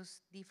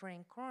just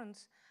different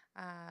corns,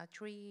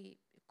 3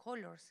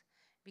 colors,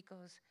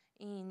 because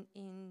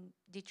in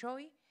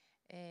Ditroit,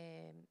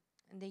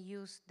 they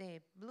use the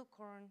blue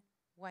corn,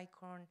 white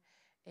corn,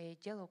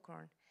 yellow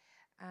corn.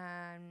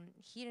 And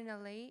here in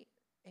LA,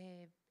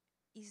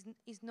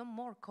 is no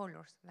more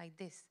colors like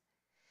this.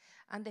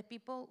 And the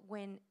people,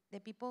 when the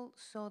people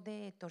saw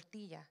the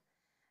tortilla,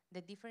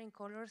 the different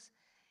colors,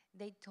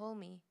 they told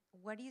me,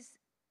 what is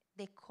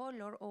the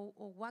color, or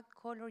what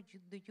color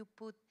do you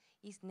put?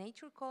 Is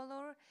nature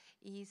color?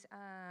 Is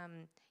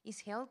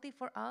healthy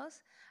for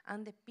us?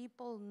 And the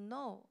people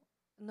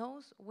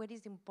knows what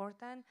is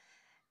important,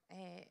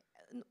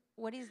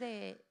 what is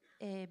the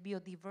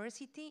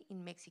biodiversity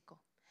in Mexico.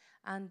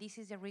 And this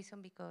is the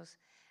reason, because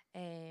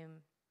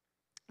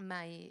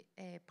my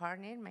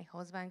partner, my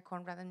husband,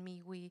 Conrad, and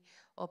me, we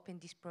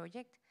opened this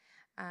project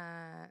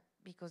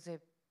because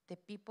the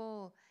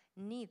people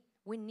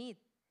we need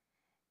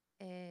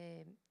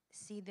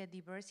see the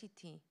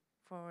diversity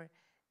for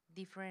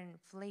different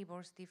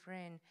flavors,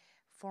 different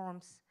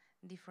forms,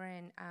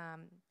 different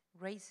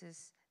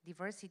races,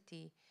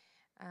 diversity,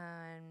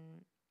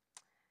 and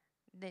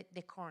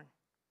the corn.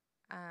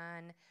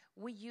 And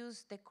we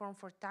use the corn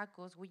for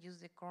tacos, we use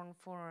the corn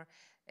for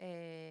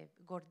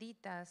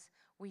gorditas,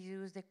 we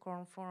use the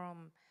corn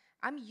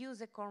use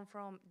the corn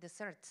from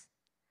desserts.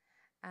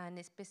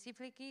 And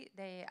specifically,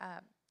 the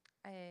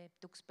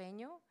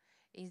tuxpeño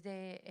is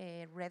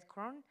the red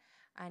corn,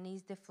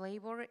 and the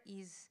flavor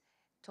is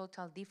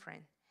total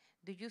different.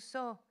 Do you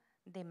saw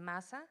the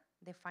masa,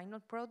 the final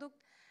product,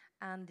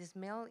 and the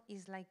smell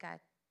is like a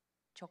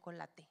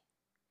chocolate.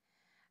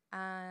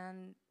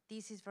 And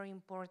this is very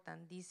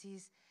important. This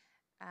is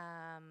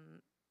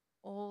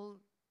all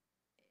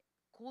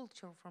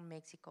culture from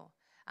Mexico.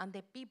 And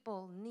the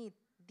people need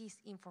this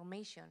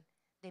information.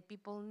 The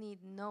people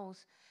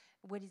knows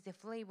what is the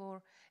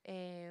flavor.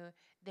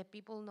 The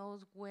people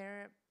knows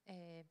where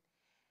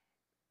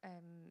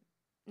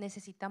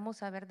necesitamos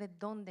saber de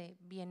dónde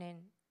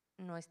viene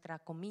nuestra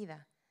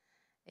comida,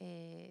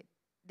 de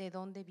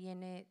dónde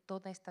viene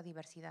toda esta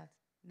diversidad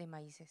de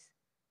maíces.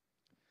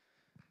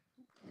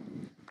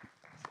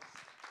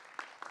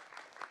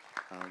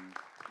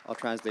 I'll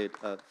translate.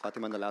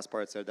 Fatima in the last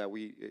part said that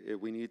we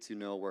need to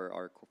know where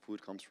our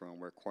food comes from,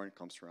 where corn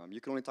comes from.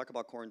 You can only talk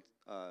about corn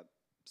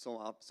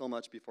so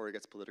much before it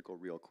gets political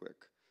real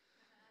quick,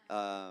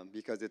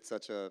 because it's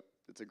a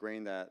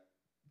grain that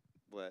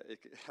it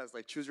has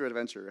like choose your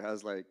adventure. It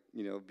has like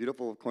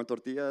beautiful corn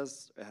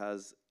tortillas. It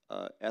has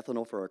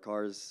ethanol for our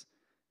cars.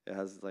 It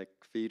has like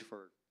feed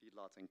for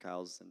feedlots and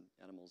cows and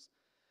animals.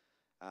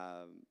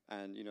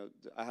 And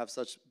I have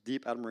such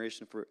deep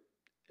admiration for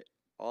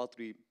all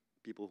three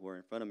people who are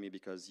in front of me,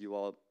 because you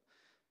all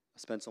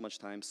spend so much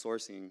time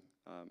sourcing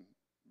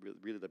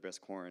really the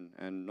best corn,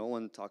 and no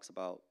one talks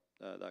about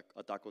that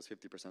a taco is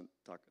 50%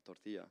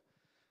 tortilla.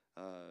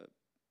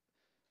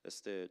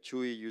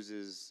 Chuy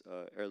uses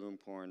heirloom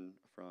corn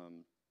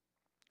from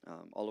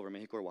all over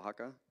Mexico or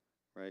Oaxaca,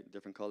 right?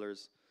 Different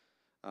colors.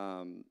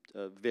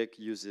 Vic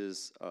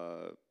uses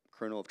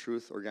Kernel of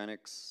Truth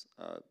Organics,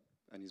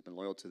 and he's been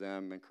loyal to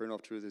them. And Kernel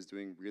of Truth is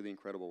doing really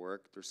incredible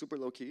work. They're super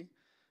low key,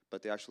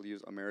 but they actually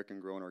use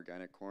American-grown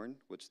organic corn,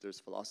 which there's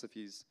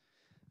philosophies.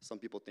 Some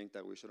people think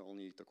that we should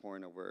only eat the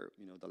corn of where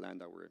the land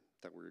that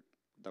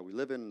we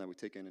live in, that we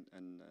take in,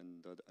 and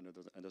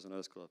there's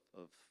another school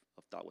of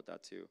thought with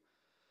that too.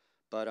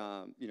 But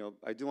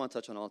I do want to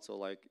touch on also,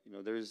 like,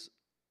 there's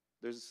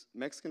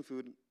Mexican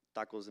food,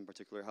 tacos in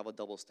particular, have a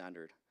double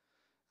standard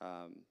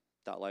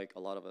that, like, a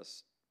lot of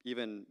us,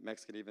 even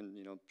Mexican, even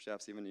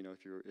chefs, even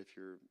if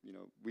you're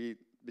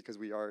because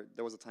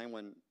there was a time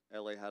when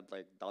LA had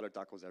like dollar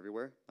tacos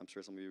everywhere. I'm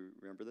sure some of you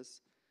remember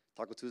this.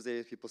 Taco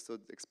Tuesday, people still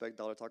expect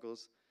dollar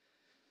tacos.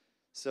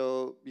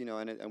 So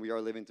and we are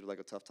living through like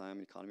a tough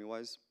time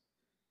economy-wise.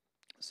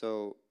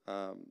 So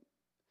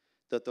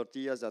the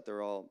tortillas that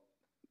all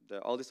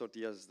these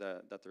tortillas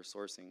that they're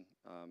sourcing,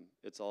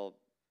 it's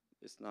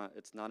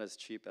not as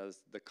cheap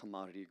as the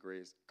commodity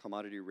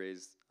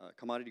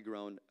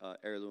grown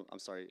heirloom.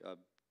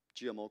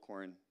 GMO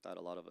corn that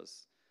a lot of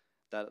us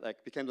that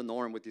like became the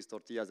norm with these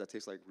tortillas that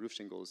taste like roof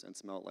shingles and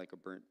smell like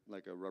burnt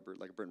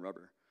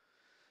rubber.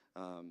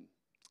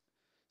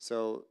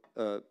 So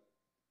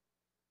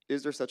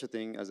is there such a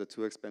thing as a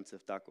too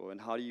expensive taco,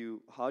 and how do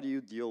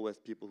you deal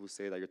with people who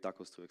say that your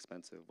taco is too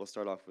expensive? We'll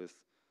start off with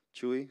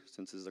Chuy,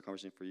 since this is a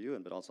conversation for you,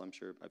 but also I'm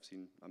sure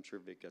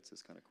Vic gets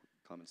this kind of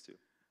comments too.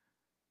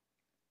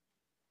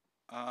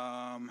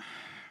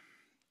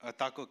 A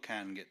taco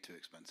can get too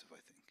expensive, I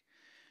think.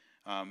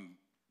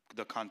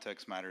 The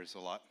context matters a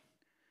lot.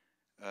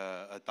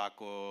 A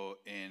taco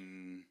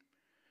in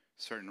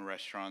certain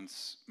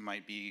restaurants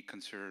might be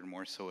considered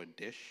more so a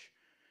dish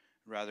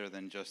rather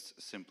than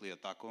just simply a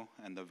taco,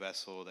 and the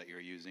vessel that you're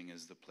using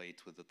is the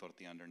plate with the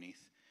tortilla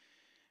underneath.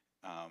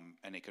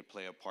 And it could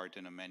play a part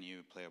in a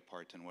menu, play a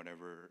part in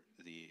whatever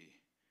the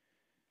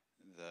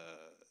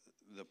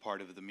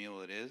part of the meal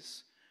it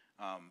is.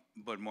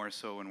 But more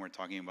so when we're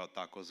talking about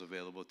tacos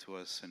available to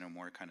us in a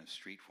more kind of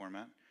street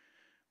format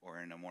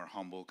or in a more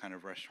humble kind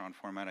of restaurant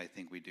format, I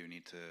think we do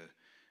need to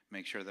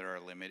make sure that our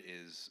limit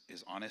is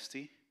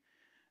honesty.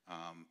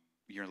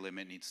 Your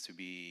limit needs to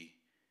be,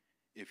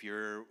 if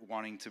you're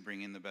wanting to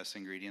bring in the best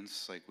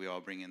ingredients, like we all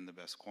bring in the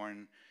best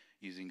corn,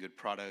 using good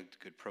product,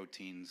 good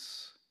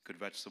proteins, good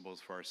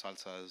vegetables for our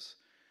salsas,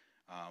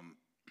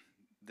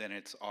 then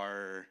it's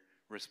our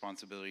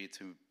responsibility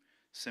to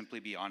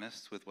simply be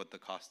honest with what the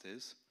cost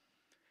is.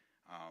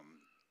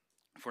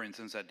 For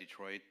instance, at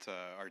Ditroit,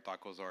 our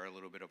tacos are a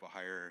little bit of a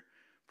higher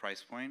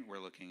price point. We're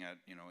looking at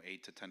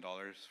 $8 to $10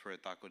 for a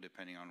taco,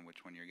 depending on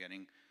which one you're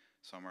getting.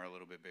 Some are a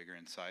little bit bigger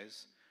in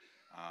size.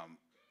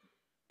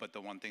 But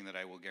the one thing that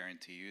I will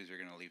guarantee you is you're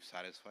going to leave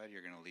satisfied.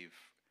 You're going to leave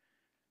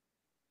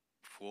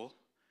full,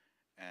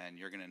 and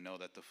you're going to know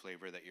that the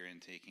flavor that you're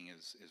intaking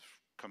is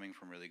coming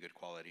from really good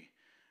quality.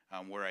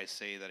 Where I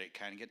say that it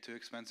can get too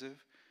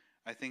expensive,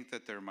 I think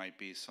that there might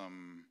be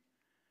some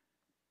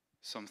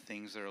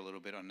things that are a little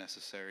bit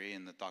unnecessary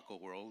in the taco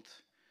world.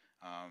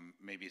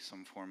 Maybe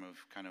some form of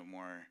kind of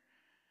more,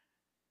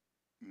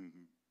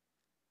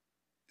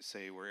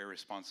 say we're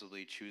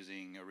irresponsibly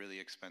choosing a really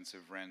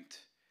expensive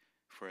rent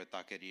for a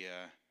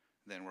taqueria,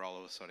 then we're all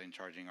of a sudden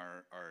charging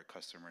our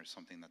customers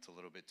something that's a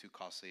little bit too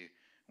costly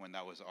when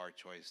that was our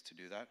choice to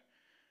do that.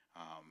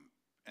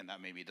 And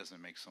that maybe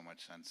doesn't make so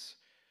much sense.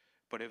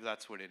 But if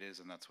that's what it is,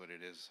 and that's what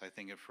it is, I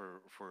think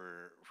for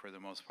the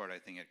most part, I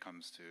think it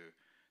comes to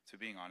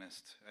being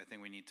honest. I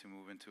think we need to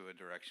move into a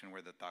direction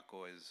where the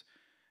taco is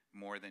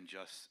more than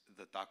just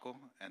the taco,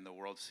 and the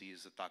world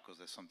sees the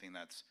tacos as something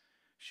that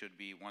should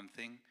be one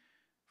thing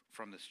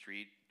from the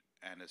street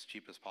and as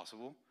cheap as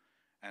possible,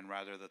 and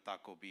rather the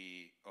taco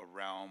be a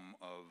realm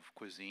of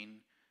cuisine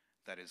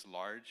that is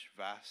large,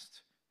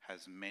 vast,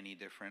 has many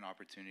different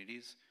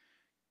opportunities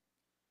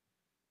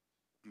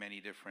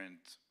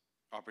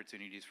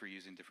for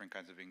using different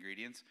kinds of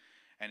ingredients.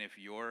 And if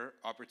your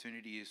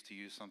opportunity is to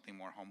use something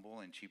more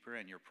humble and cheaper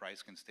and your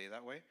price can stay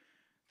that way,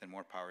 then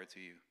more power to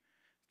you.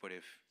 But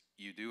if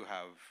you do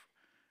have,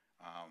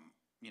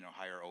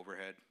 higher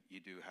overhead, you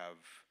do have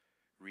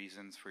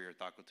reasons for your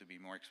taco to be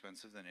more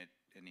expensive, then it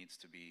needs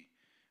to be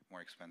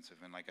more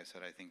expensive. And like I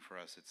said, I think for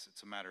us,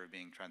 it's a matter of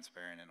being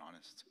transparent and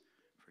honest,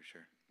 for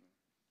sure.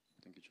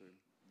 Thank you, Chuy.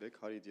 Vic,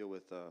 how do you deal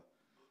with, Like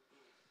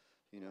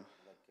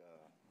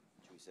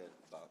Chuy said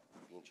about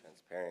being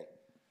transparent.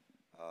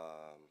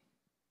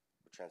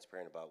 We're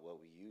transparent about what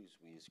we use.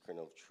 We use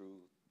kernel of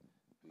truth.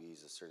 We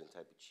use a certain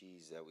type of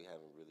cheese that we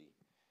haven't really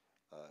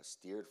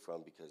steered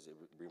from because it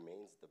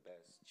remains the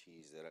best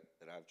cheese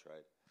that I've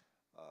tried.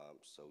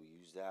 So we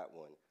use that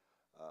one.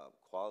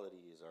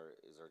 Quality is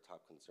our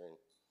top concern.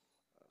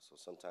 So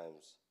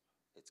sometimes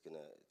it's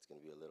gonna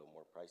be a little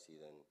more pricey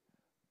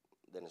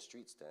than a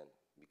street stand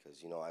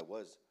because I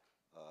was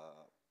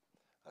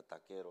a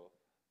taquero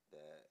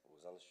that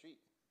was on the street,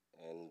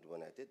 and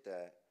when I did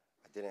that,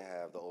 I didn't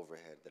have the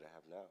overhead that I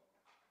have now.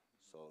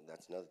 So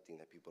that's another thing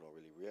that people don't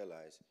really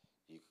realize.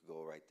 You could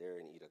go right there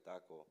and eat a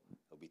taco.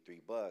 It'll be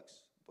 $3,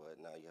 but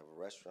now you have a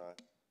restaurant.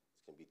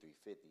 It's gonna be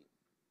 $3.50.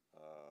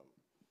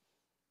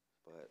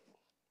 But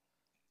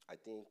I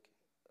think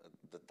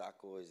the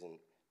taco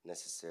isn't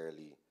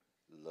necessarily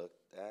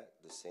looked at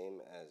the same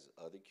as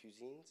other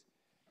cuisines,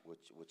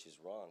 which is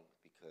wrong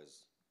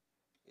because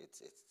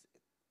it's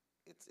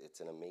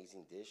an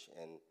amazing dish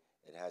and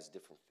it has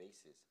different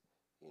faces.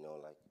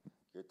 Like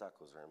your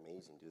tacos are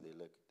amazing, dude.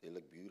 They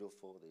look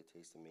beautiful. They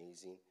taste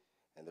amazing,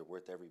 and they're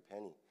worth every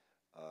penny.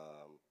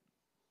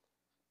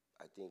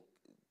 I think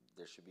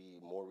there should be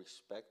more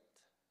respect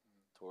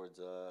towards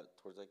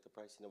like the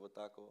pricing of a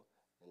taco,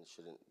 and it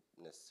shouldn't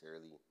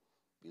necessarily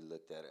be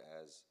looked at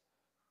as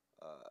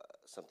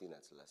something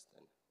that's less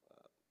than.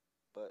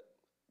 But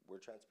we're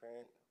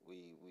transparent.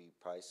 We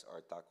price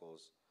our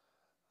tacos.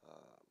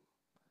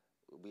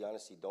 We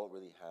honestly don't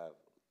really have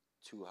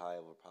too high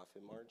of a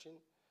profit margin,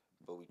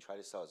 but we try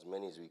to sell as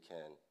many as we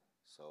can.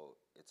 So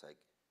it's like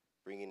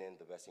bringing in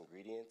the best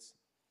ingredients,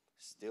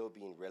 still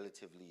being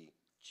relatively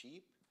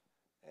cheap,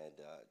 and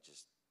I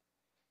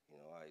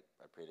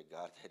pray to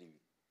God that He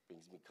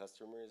brings me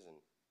customers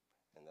and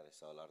that I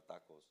sell a lot of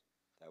tacos.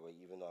 That way,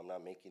 even though I'm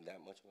not making that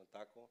much on a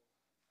taco,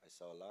 I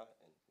sell a lot,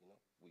 and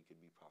we could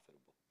be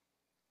profitable.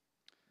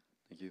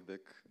 Thank you,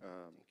 Vic. Thank you.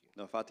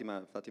 No,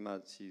 Fátima,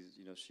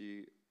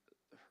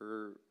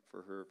 for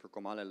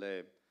Komal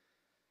L.A,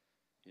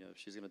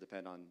 she's going to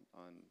depend on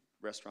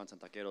restaurants and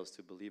taqueros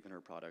to believe in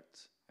her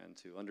product and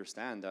to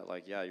understand that,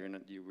 like, yeah,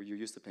 you're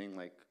used to paying,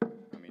 like,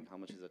 how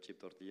much is a cheap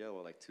tortilla?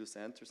 Well, like 2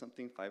 cents or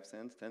something, 5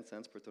 cents, 10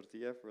 cents per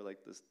tortilla for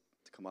like this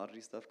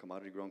commodity stuff,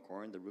 commodity grown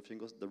corn,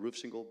 the roof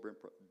shingle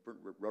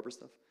rubber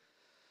stuff.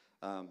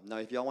 Now,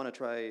 if y'all want to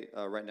try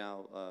right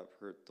now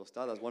her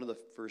tostadas, one of the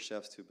first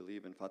chefs to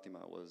believe in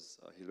Fátima was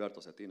Gilberto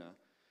Cetina.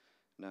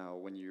 Now,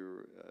 when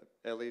you're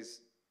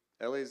LA's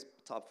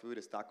top food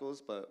is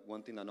tacos, but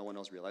one thing that no one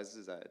else realizes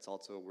is that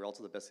we're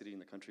also the best city in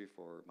the country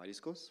for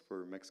mariscos,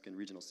 for Mexican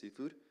regional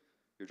seafood.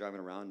 You're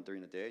driving around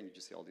during the day and you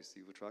just see all these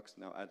seafood trucks.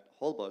 Now at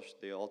Holbush,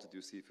 they also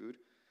do seafood,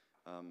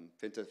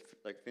 fin to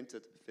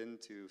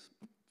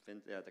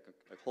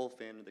whole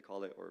fin, they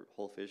call it, or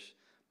whole fish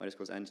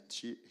mariscos. And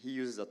he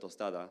uses a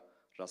tostada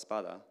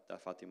raspada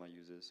that Fátima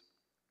uses.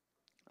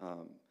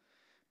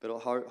 Pero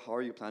how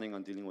are you planning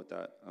on dealing with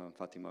that,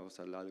 Fátima? O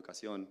sea, la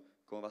educación.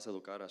 ¿Cómo vas a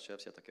educar a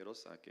chefs y a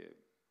taqueros a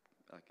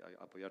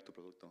apoyar tu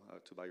producto,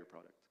 to buy your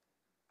product?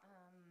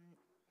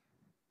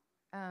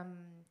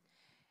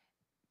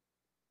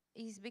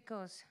 It's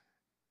because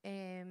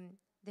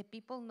the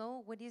people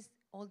know what is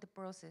all the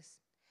process.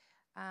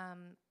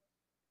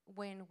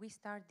 When we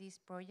start this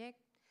project,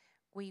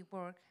 we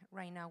work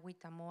right now with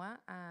Tamoa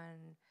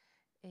and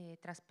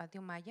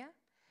Traspatio Maya,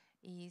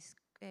 is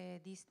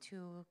these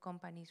two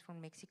companies from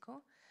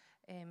Mexico.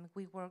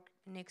 We work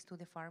next to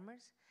the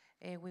farmers.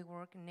 We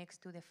work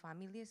next to the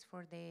families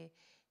for the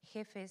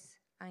jefes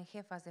and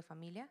jefas de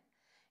familia.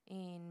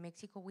 In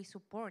Mexico, we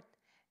support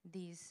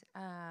this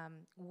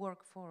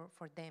work for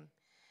them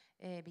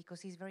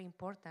because it's very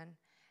important.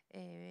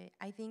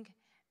 I think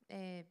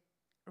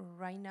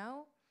right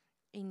now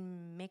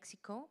in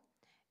Mexico,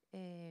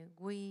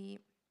 we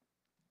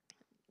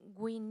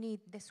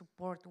need the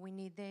support. We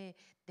need the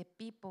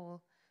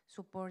people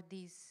support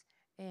this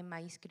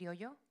maíz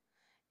criollo.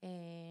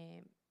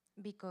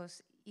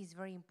 Because it's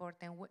very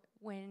important.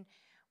 When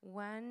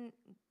one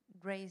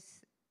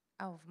race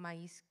of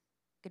maíz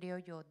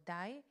criollo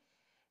die,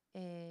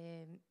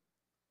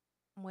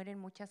 mueren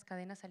muchas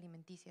cadenas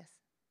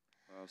alimenticias.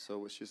 So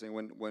what she's saying,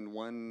 when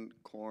one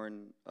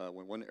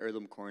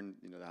heirloom corn,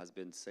 that has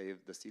been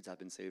saved, the seeds have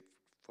been saved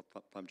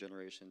from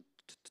generation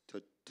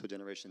to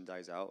generation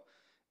dies out,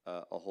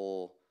 a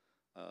whole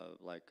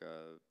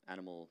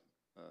animal,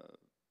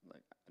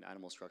 like an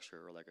animal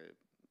structure, or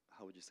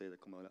how would you say the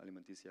Komal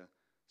alimenticia?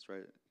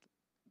 Right,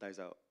 dies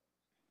out.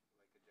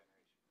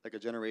 Like a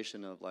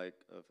generation of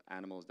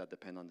animals that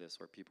depend on this,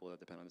 or people that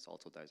depend on this,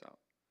 also dies out.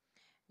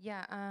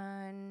 Yeah,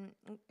 and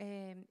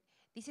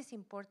this is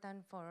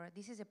important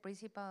this is a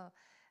principal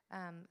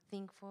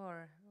thing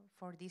for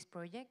this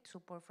project,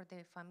 support for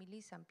the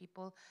families and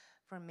people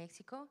from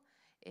Mexico.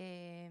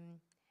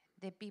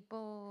 the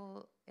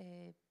people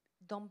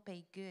don't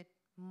pay good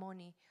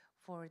money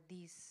for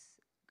this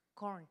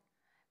corn,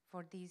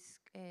 for this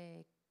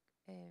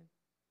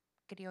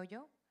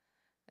criollo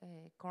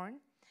corn,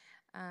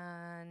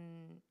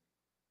 and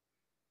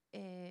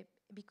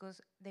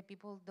because the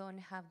people don't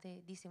have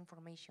this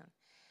information.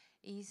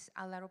 It's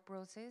a lot of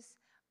process.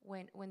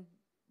 When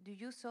do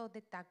you saw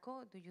the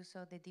taco? Do you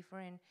saw the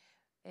different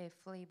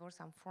flavors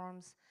and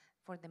forms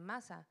for the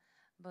masa?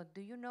 But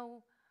do you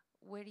know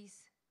where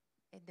is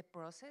the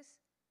process?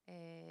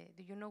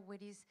 Do you know where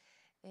is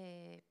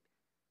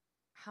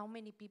how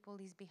many people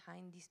is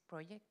behind this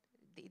project,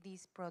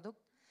 this product?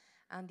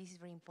 And this is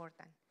very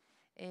important.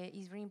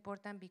 It's very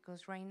important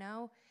because right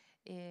now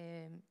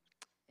is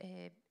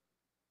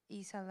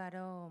a lot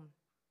of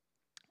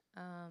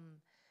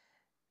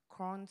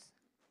corns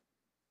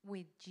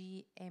with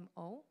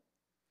GMO,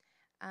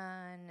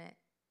 and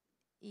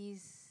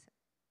is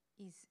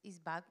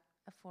bad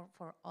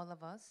for all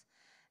of us.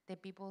 The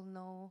people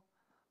know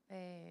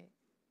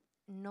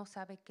no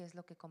sabe qué es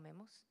lo que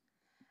comemos,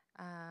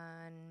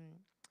 and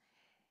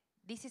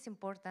this is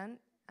important.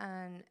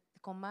 And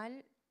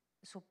Komal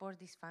support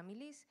these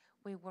families.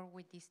 We work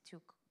with these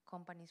two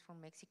companies from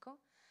Mexico.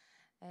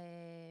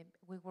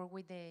 We work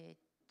with the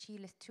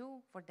chiles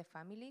too for the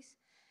families.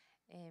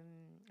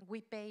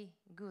 We pay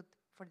good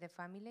for the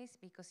families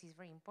because it's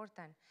very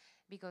important.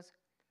 Because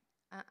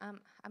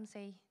I'm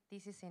saying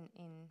this is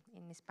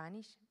in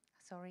Spanish.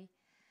 Sorry.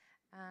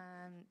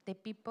 The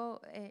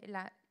people,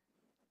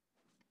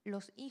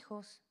 los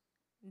hijos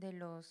de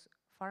los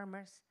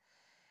farmers,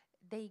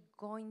 they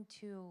going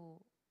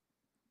to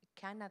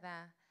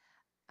Canada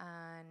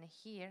and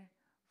here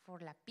for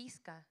la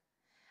pizca,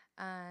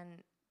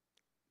 and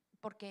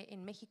porque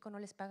en México no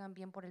les pagan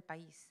bien por el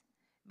país,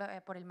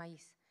 por el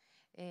maíz.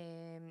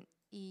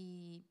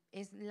 Y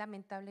es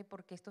lamentable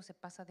porque esto se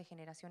pasa de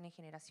generación en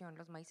generación,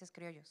 los maíces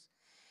criollos.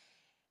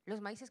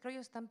 Los maíces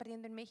criollos están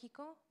perdiendo en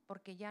México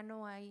porque ya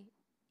no hay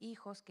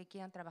hijos que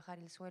quieran trabajar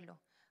el suelo,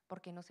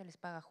 porque no se les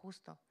paga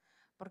justo,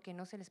 porque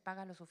no se les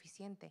paga lo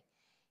suficiente.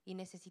 Y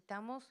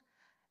necesitamos,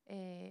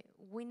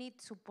 we need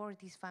to support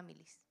these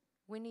families.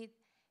 We need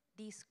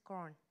this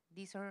corn,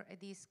 this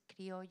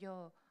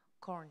criollo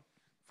corn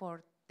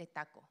for the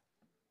taco.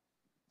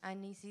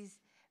 And this is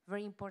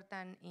very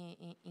important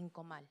in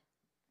Komal.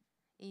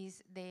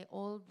 Is the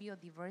old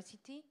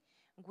biodiversity.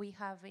 We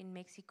have in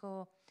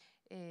Mexico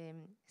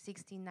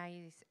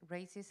 69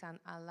 races and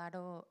a lot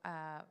of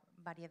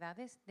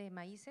variedades de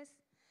maíces.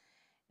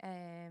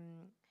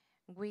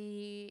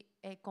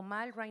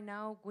 Komal right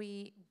now,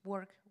 we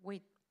work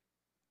with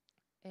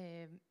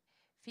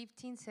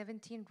 15,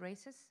 17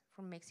 races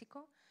from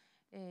Mexico,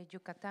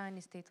 Yucatan,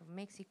 State of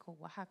Mexico,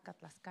 Oaxaca,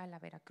 Tlaxcala,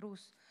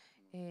 Veracruz,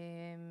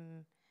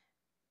 and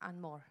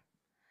more.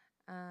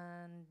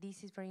 And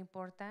this is very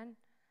important.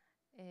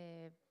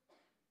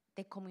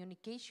 The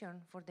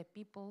communication for the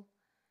people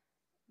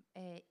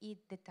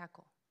eat the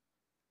taco,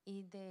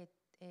 eat the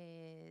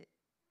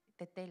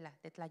tela,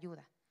 the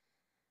tlayuda.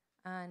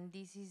 And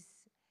this is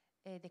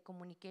the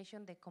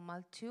communication, the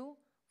Komal too,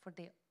 for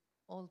the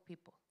old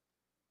people.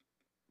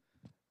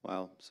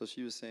 Wow. So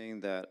she was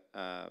saying that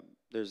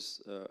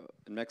there's,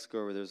 in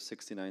Mexico, where there's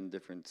 69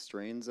 different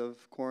strains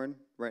of corn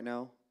right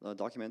now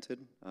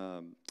documented.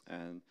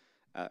 And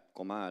at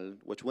Komal,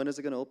 when is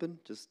it going to open?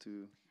 Just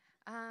to,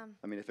 I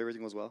mean, if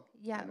everything goes well?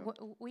 Yeah,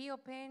 we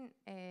open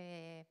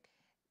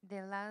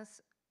the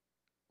last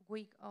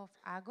week of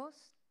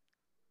August,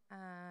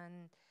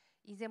 and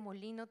it's a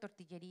molino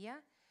tortilleria.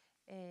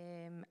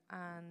 And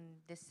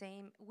the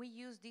same, we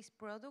use this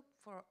product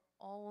for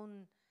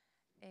own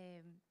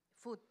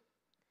food.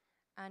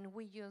 And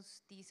we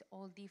use these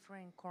all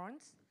different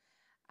corns,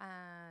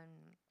 and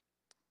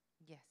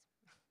yes.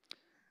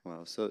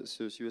 Wow, so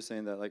she was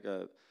saying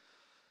that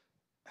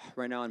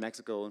right now in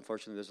Mexico,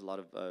 unfortunately, there's a lot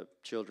of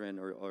children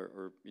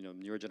or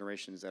newer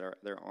generations that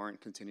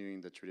aren't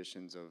continuing the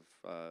traditions of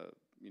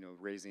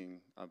raising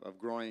of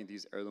growing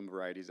these heirloom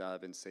varieties that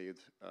have been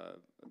saved,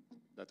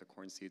 that the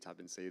corn seeds have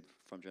been saved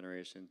from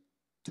generation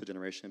to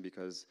generation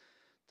because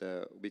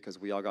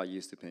we all got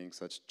used to paying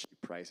such cheap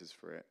prices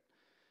for it.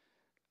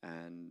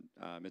 And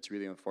it's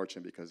really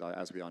unfortunate because,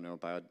 as we all know,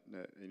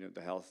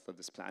 the health of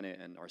this planet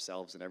and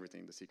ourselves and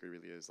everything, the secret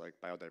really is like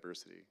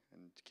biodiversity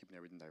and keeping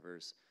everything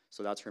diverse.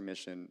 So that's her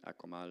mission at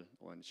Komal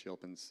when she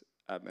opens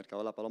at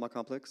Mercado La Paloma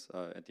complex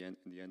in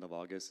the end of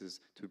August,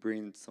 is to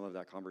bring some of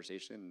that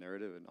conversation,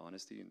 narrative, and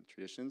honesty and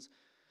traditions.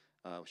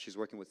 She's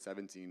working with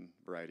 17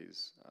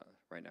 varieties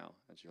right now,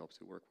 and she hopes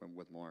to work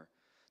with more.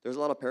 There's a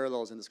lot of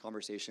parallels in this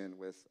conversation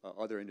with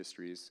other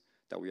industries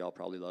that we all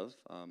probably love.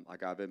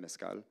 Agave,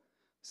 mezcal.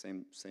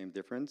 Same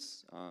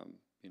difference. A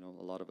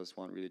lot of us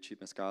want really cheap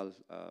mezcal,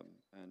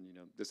 and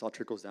this all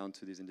trickles down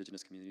to these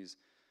indigenous communities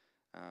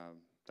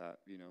that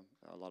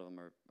a lot of them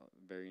are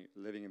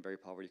living in very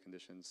poverty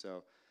conditions.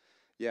 So,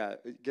 yeah,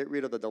 get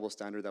rid of the double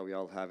standard that we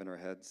all have in our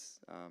heads.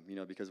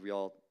 Because we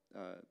all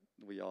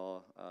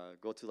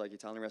go to like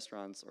Italian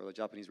restaurants or like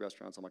Japanese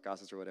restaurants,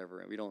 omakasas or whatever,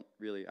 and we don't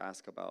really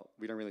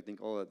think,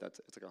 oh, it's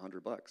like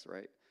 $100,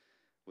 right?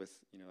 with,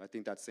 I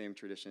think that same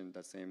tradition,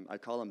 I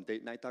call them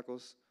date night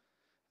tacos.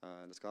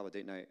 Let's call it a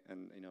date night,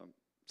 and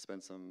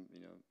spend some,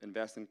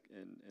 invest in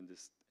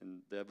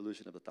the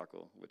evolution of the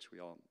taco, which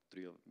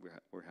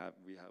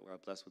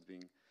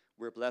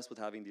we're blessed with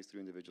having these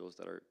three individuals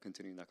that are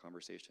continuing that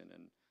conversation,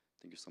 and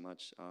thank you so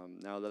much.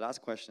 Now the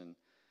last question,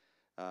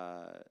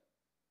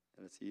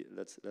 let's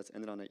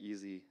end it on an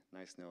easy,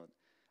 nice note.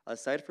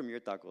 Aside from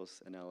your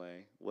tacos in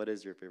LA, what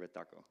is your favorite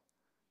taco?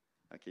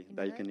 Okay,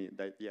 that you can eat,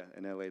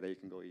 in LA that you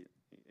can go eat.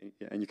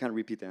 Yeah, and you can't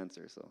repeat the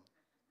answer, so.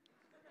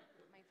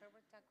 My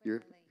favorite taco Your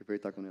in LA.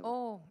 favorite taco in LA?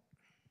 Oh,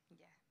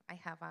 yeah, I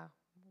have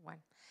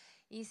one.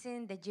 It's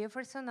in the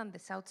Jefferson on the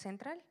South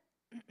Central.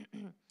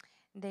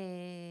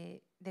 the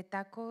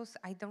tacos,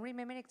 I don't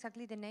remember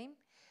exactly the name,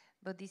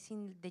 but it's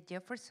in the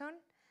Jefferson,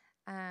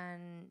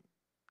 and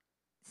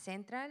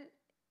Central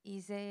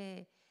is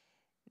the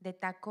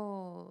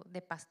taco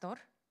de pastor.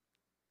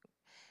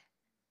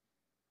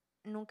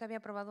 Nunca había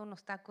probado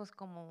unos tacos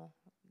como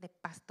de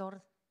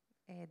pastor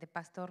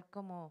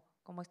como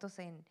estos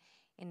en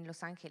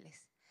Los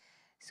Ángeles.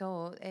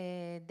 So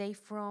they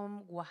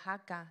from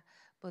Oaxaca,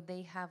 but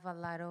they have a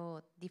lot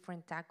of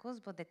different tacos.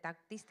 But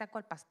this taco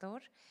al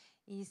pastor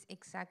is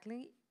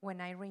exactly when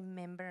I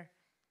remember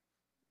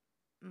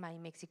my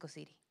Mexico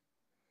City.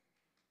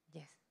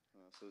 Yes.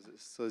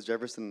 So is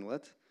Jefferson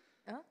what?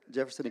 Huh?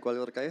 Jefferson y cuál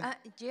otra calle?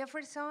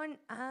 Jefferson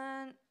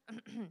and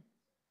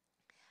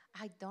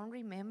I don't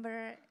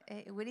remember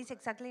where is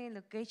exactly the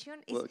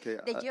location. Well, okay,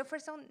 the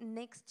Jefferson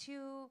next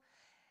to,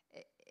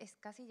 es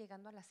casi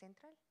llegando a la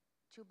Central,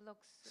 2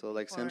 blocks. So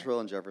like before. Central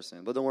and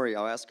Jefferson. But don't worry,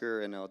 I'll ask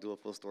her and I'll do a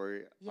full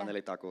story on Yeah.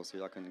 LA Taco so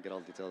y'all can get all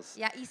the details.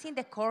 Yeah, it's in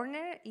the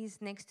corner.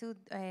 It's next to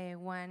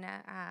one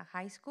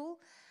high school.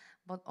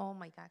 But oh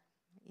my God.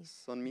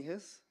 Son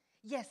Mijes?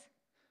 Yes,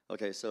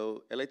 Okay,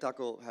 so LA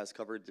Taco has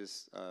covered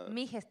this.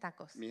 Mijes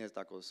Tacos. Mijes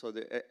Tacos. So,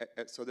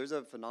 so there's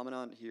a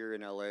phenomenon here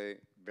in LA,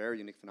 very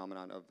unique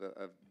phenomenon of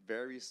a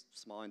very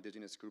small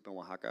indigenous group in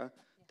Oaxaca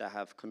that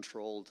have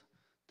controlled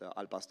the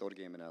Al Pastor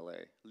game in LA.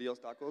 Leo's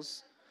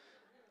Tacos,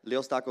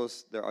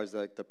 there is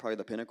like probably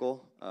the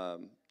pinnacle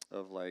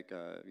of like,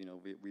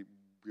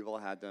 we've all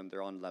had them.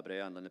 They're on La Brea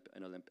and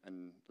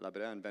La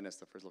Brea and Venice,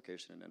 the first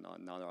location,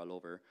 and now they're all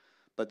over.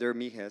 But they're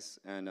Mijes,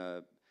 and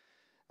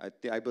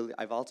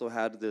I've also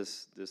had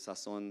this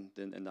sazon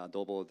in the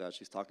adobo that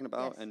she's talking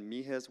about, Yes. and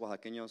Mijes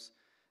Oaxaqueños,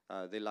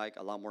 they like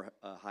a lot more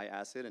high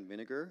acid and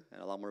vinegar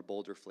and a lot more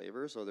bolder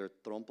flavor. So their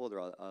trompo,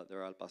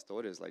 their al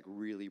pastor is like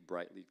really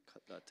brightly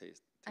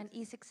taste. And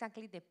it's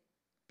exactly the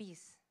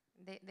piece,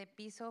 the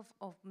piece of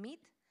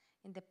meat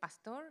in the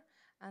pastor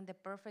and the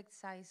perfect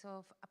size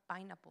of a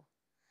pineapple.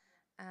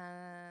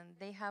 And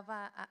they have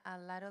a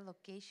lot of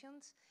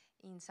locations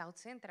in South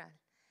Central.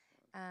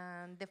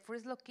 And the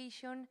first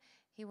location,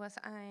 he was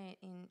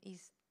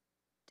is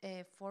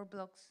 4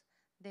 blocks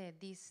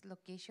this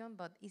location,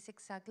 but it's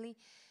exactly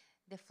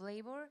the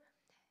flavor.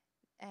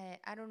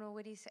 I don't know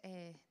what is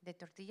the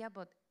tortilla,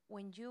 but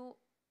when you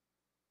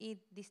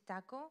eat this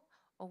taco,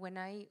 or when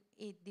I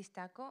eat this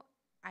taco,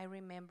 I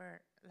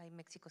remember like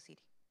Mexico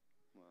City.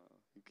 Wow.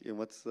 And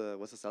what's the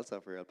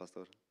salsa for your al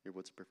pastor?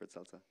 What's your preferred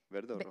salsa?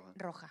 Verde or roja?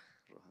 Roja.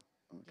 Roja.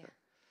 Okay. Yeah.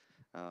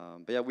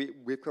 But yeah,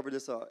 we've covered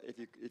this.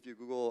 If you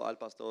Google Al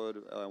Pastor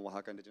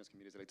Oaxaca Indigenous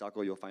Communities LA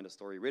Taco, you'll find a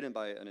story written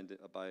by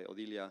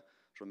Odilia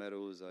Romero,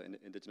 who's an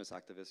indigenous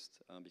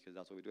activist, because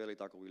that's what we do at LA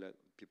Taco. We let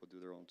people do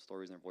their own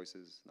stories and their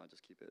voices, not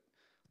just keep it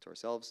to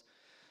ourselves.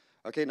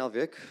 Okay, now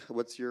Vic,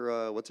 what's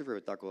your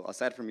favorite taco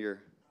aside from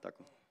your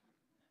taco?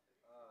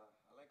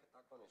 I like a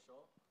taco on the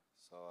show.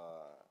 So,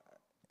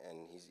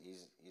 and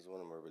he's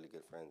one of my really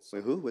good friends. So,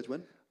 Wait, who? Which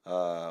one?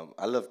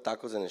 I love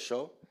tacos in the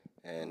show,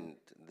 and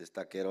this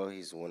taquero,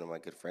 he's one of my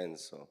good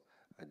friends. So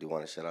I do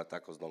want to shout out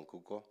Tacos Don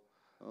Cuco.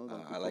 Oh,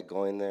 Don I Cuco. like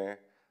going there.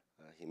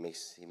 He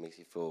makes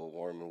you feel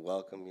warm and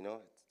welcome.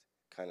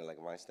 It's kind of like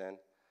my stand.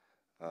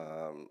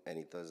 And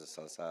he does a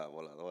salsa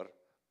volador.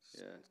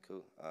 Yeah. It's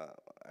cool.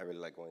 I really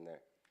like going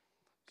there.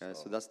 Okay,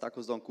 so that's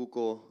Tacos Don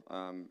Cuco.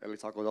 LA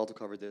Tacos also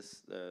covered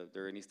this.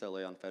 They're in East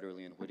LA on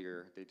Federally and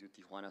Whittier. They do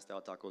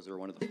Tijuana-style tacos. They're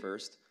one of the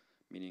first,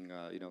 meaning,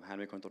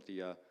 handmade con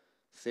tortilla,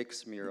 thick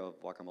smear of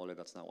guacamole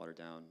that's not watered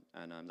down.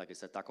 And like I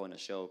said, taco in a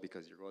show,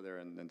 because you go there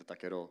and the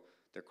taquero,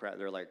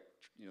 they're like,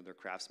 they're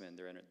craftsmen.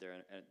 They're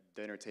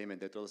the entertainment.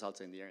 They throw the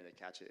salsa in the air and they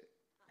catch it.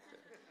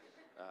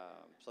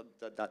 So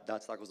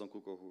that's Tacos Don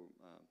Cuco, who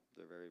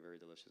they're very, very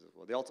delicious as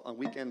well. They also, on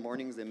weekend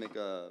mornings, they make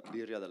a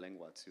birria de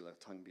lengua too, like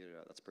tongue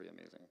birria. That's pretty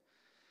amazing.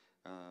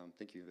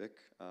 Thank you, Vic.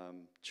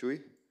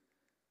 Chuy?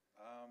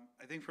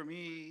 I think for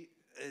me,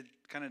 it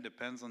kind of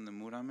depends on the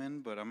mood I'm in,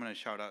 but I'm going to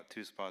shout out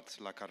 2 spots.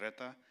 La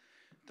Carreta,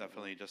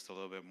 definitely just a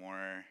little bit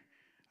more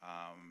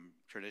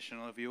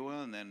traditional, if you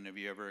will. And then if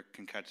you ever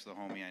can catch the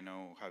homie, I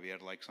know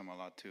Javier likes them a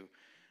lot too.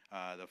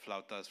 The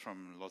flautas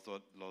from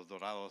Los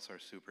Dorados are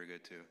super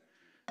good too.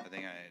 I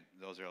think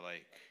those are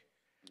like,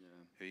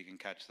 if you can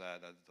catch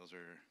that, those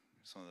are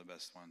some of the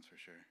best ones for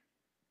sure.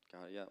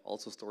 Got it, yeah.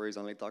 Also stories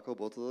on Lake Taco,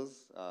 both of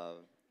those.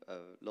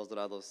 Los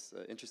Dorados,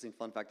 interesting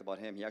fun fact about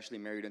him, he actually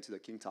married into the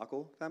King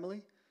Taco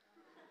family.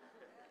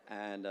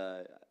 And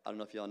I don't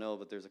know if y'all know,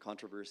 but there's a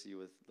controversy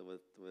with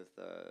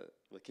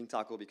King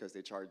Taco because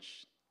they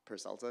charge per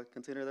salsa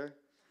container there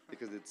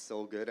because it's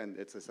so good and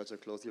it's such a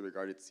closely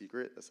regarded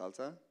secret, the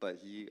salsa. But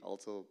he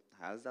also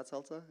has that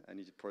salsa and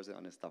he pours it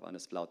on his stuff, on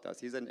his flautas.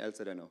 He's in El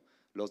Sereno,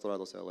 Los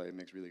Dorados, L.A.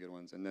 Makes really good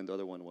ones. And then the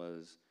other one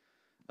was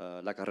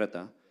La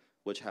Carreta,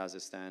 which has a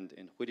stand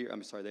in Whittier.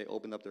 I'm sorry, they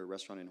opened up their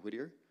restaurant in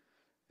Whittier.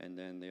 And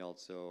then they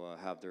also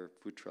have their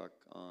food truck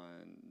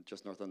on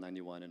just north of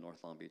 91 in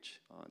North Long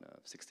Beach on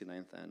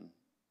 69th and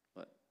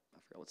I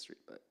forgot what street,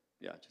 but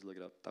yeah, just look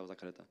it up. That was La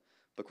Carreta.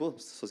 But cool,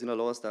 so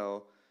Sinaloa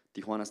style,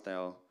 Tijuana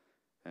style,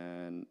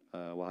 and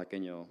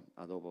Oaxaqueño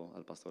adobo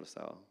al pastor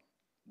style.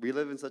 We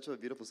live in such a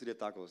beautiful city of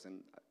tacos,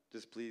 and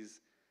just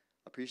please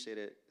appreciate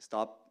it.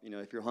 Stop,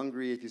 if you're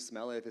hungry, if you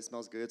smell it, if it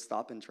smells good,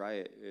 stop and try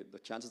it. The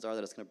chances are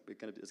that it's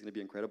gonna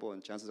be incredible,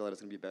 and chances are that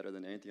it's gonna be better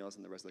than anything else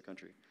in the rest of the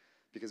country,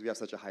 because we have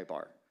such a high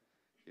bar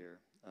here.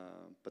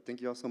 But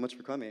thank you all so much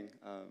for coming.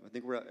 I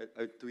think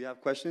do we have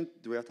questions?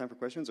 Do we have time for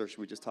questions, or should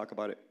we just talk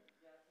about it?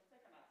 Yeah, we'll take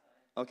them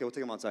outside. Okay, we'll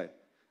take them outside.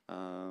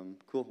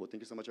 Cool, well,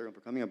 thank you so much, everyone,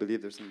 for coming. I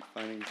believe there's some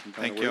final words.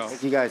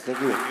 Thank you guys, thank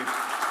you. All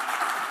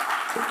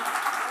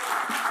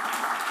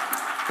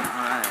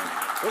right.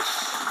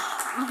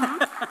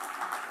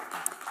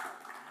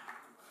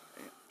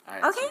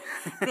 Okay,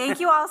 thank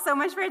you all so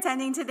much for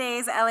attending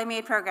today's LA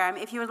Made program.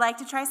 If you would like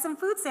to try some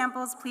food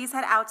samples, please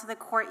head out to the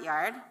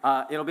courtyard.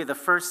 It'll be the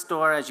first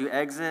store as you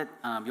exit.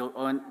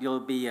 You'll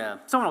be,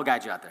 someone will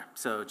guide you out there.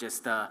 So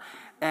just,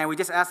 and we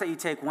just ask that you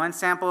take one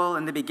sample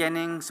in the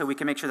beginning so we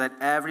can make sure that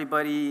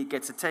everybody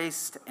gets a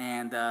taste,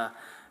 and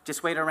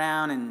just wait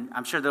around, and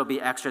I'm sure there'll be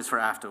extras for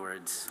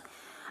afterwards.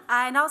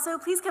 And also,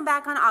 please come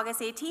back on August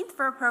 18th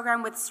for a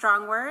program with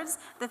Strong Words,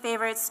 the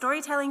favorite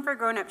storytelling for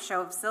grown-ups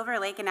show of Silver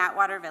Lake and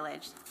Atwater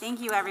Village.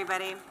 Thank you,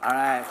 everybody. All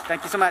right,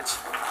 thank you so much.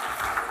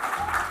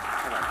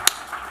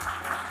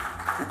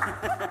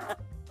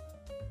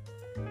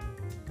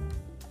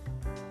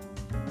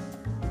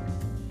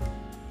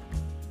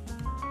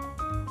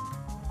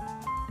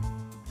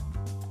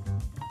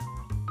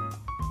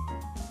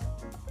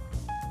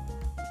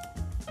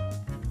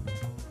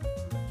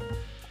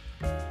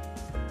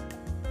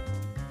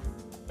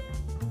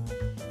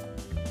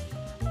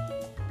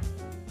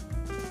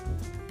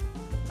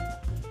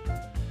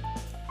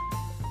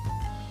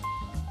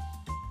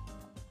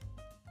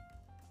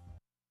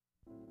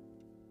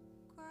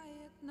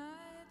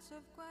 Nights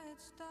of quiet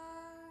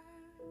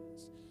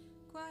stars,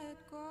 quiet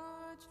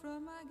chords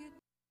from my guitar,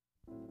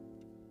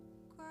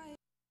 quiet.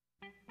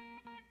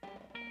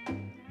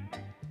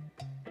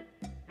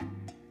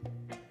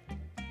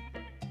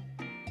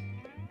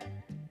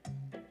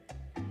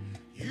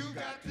 You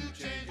got to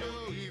change.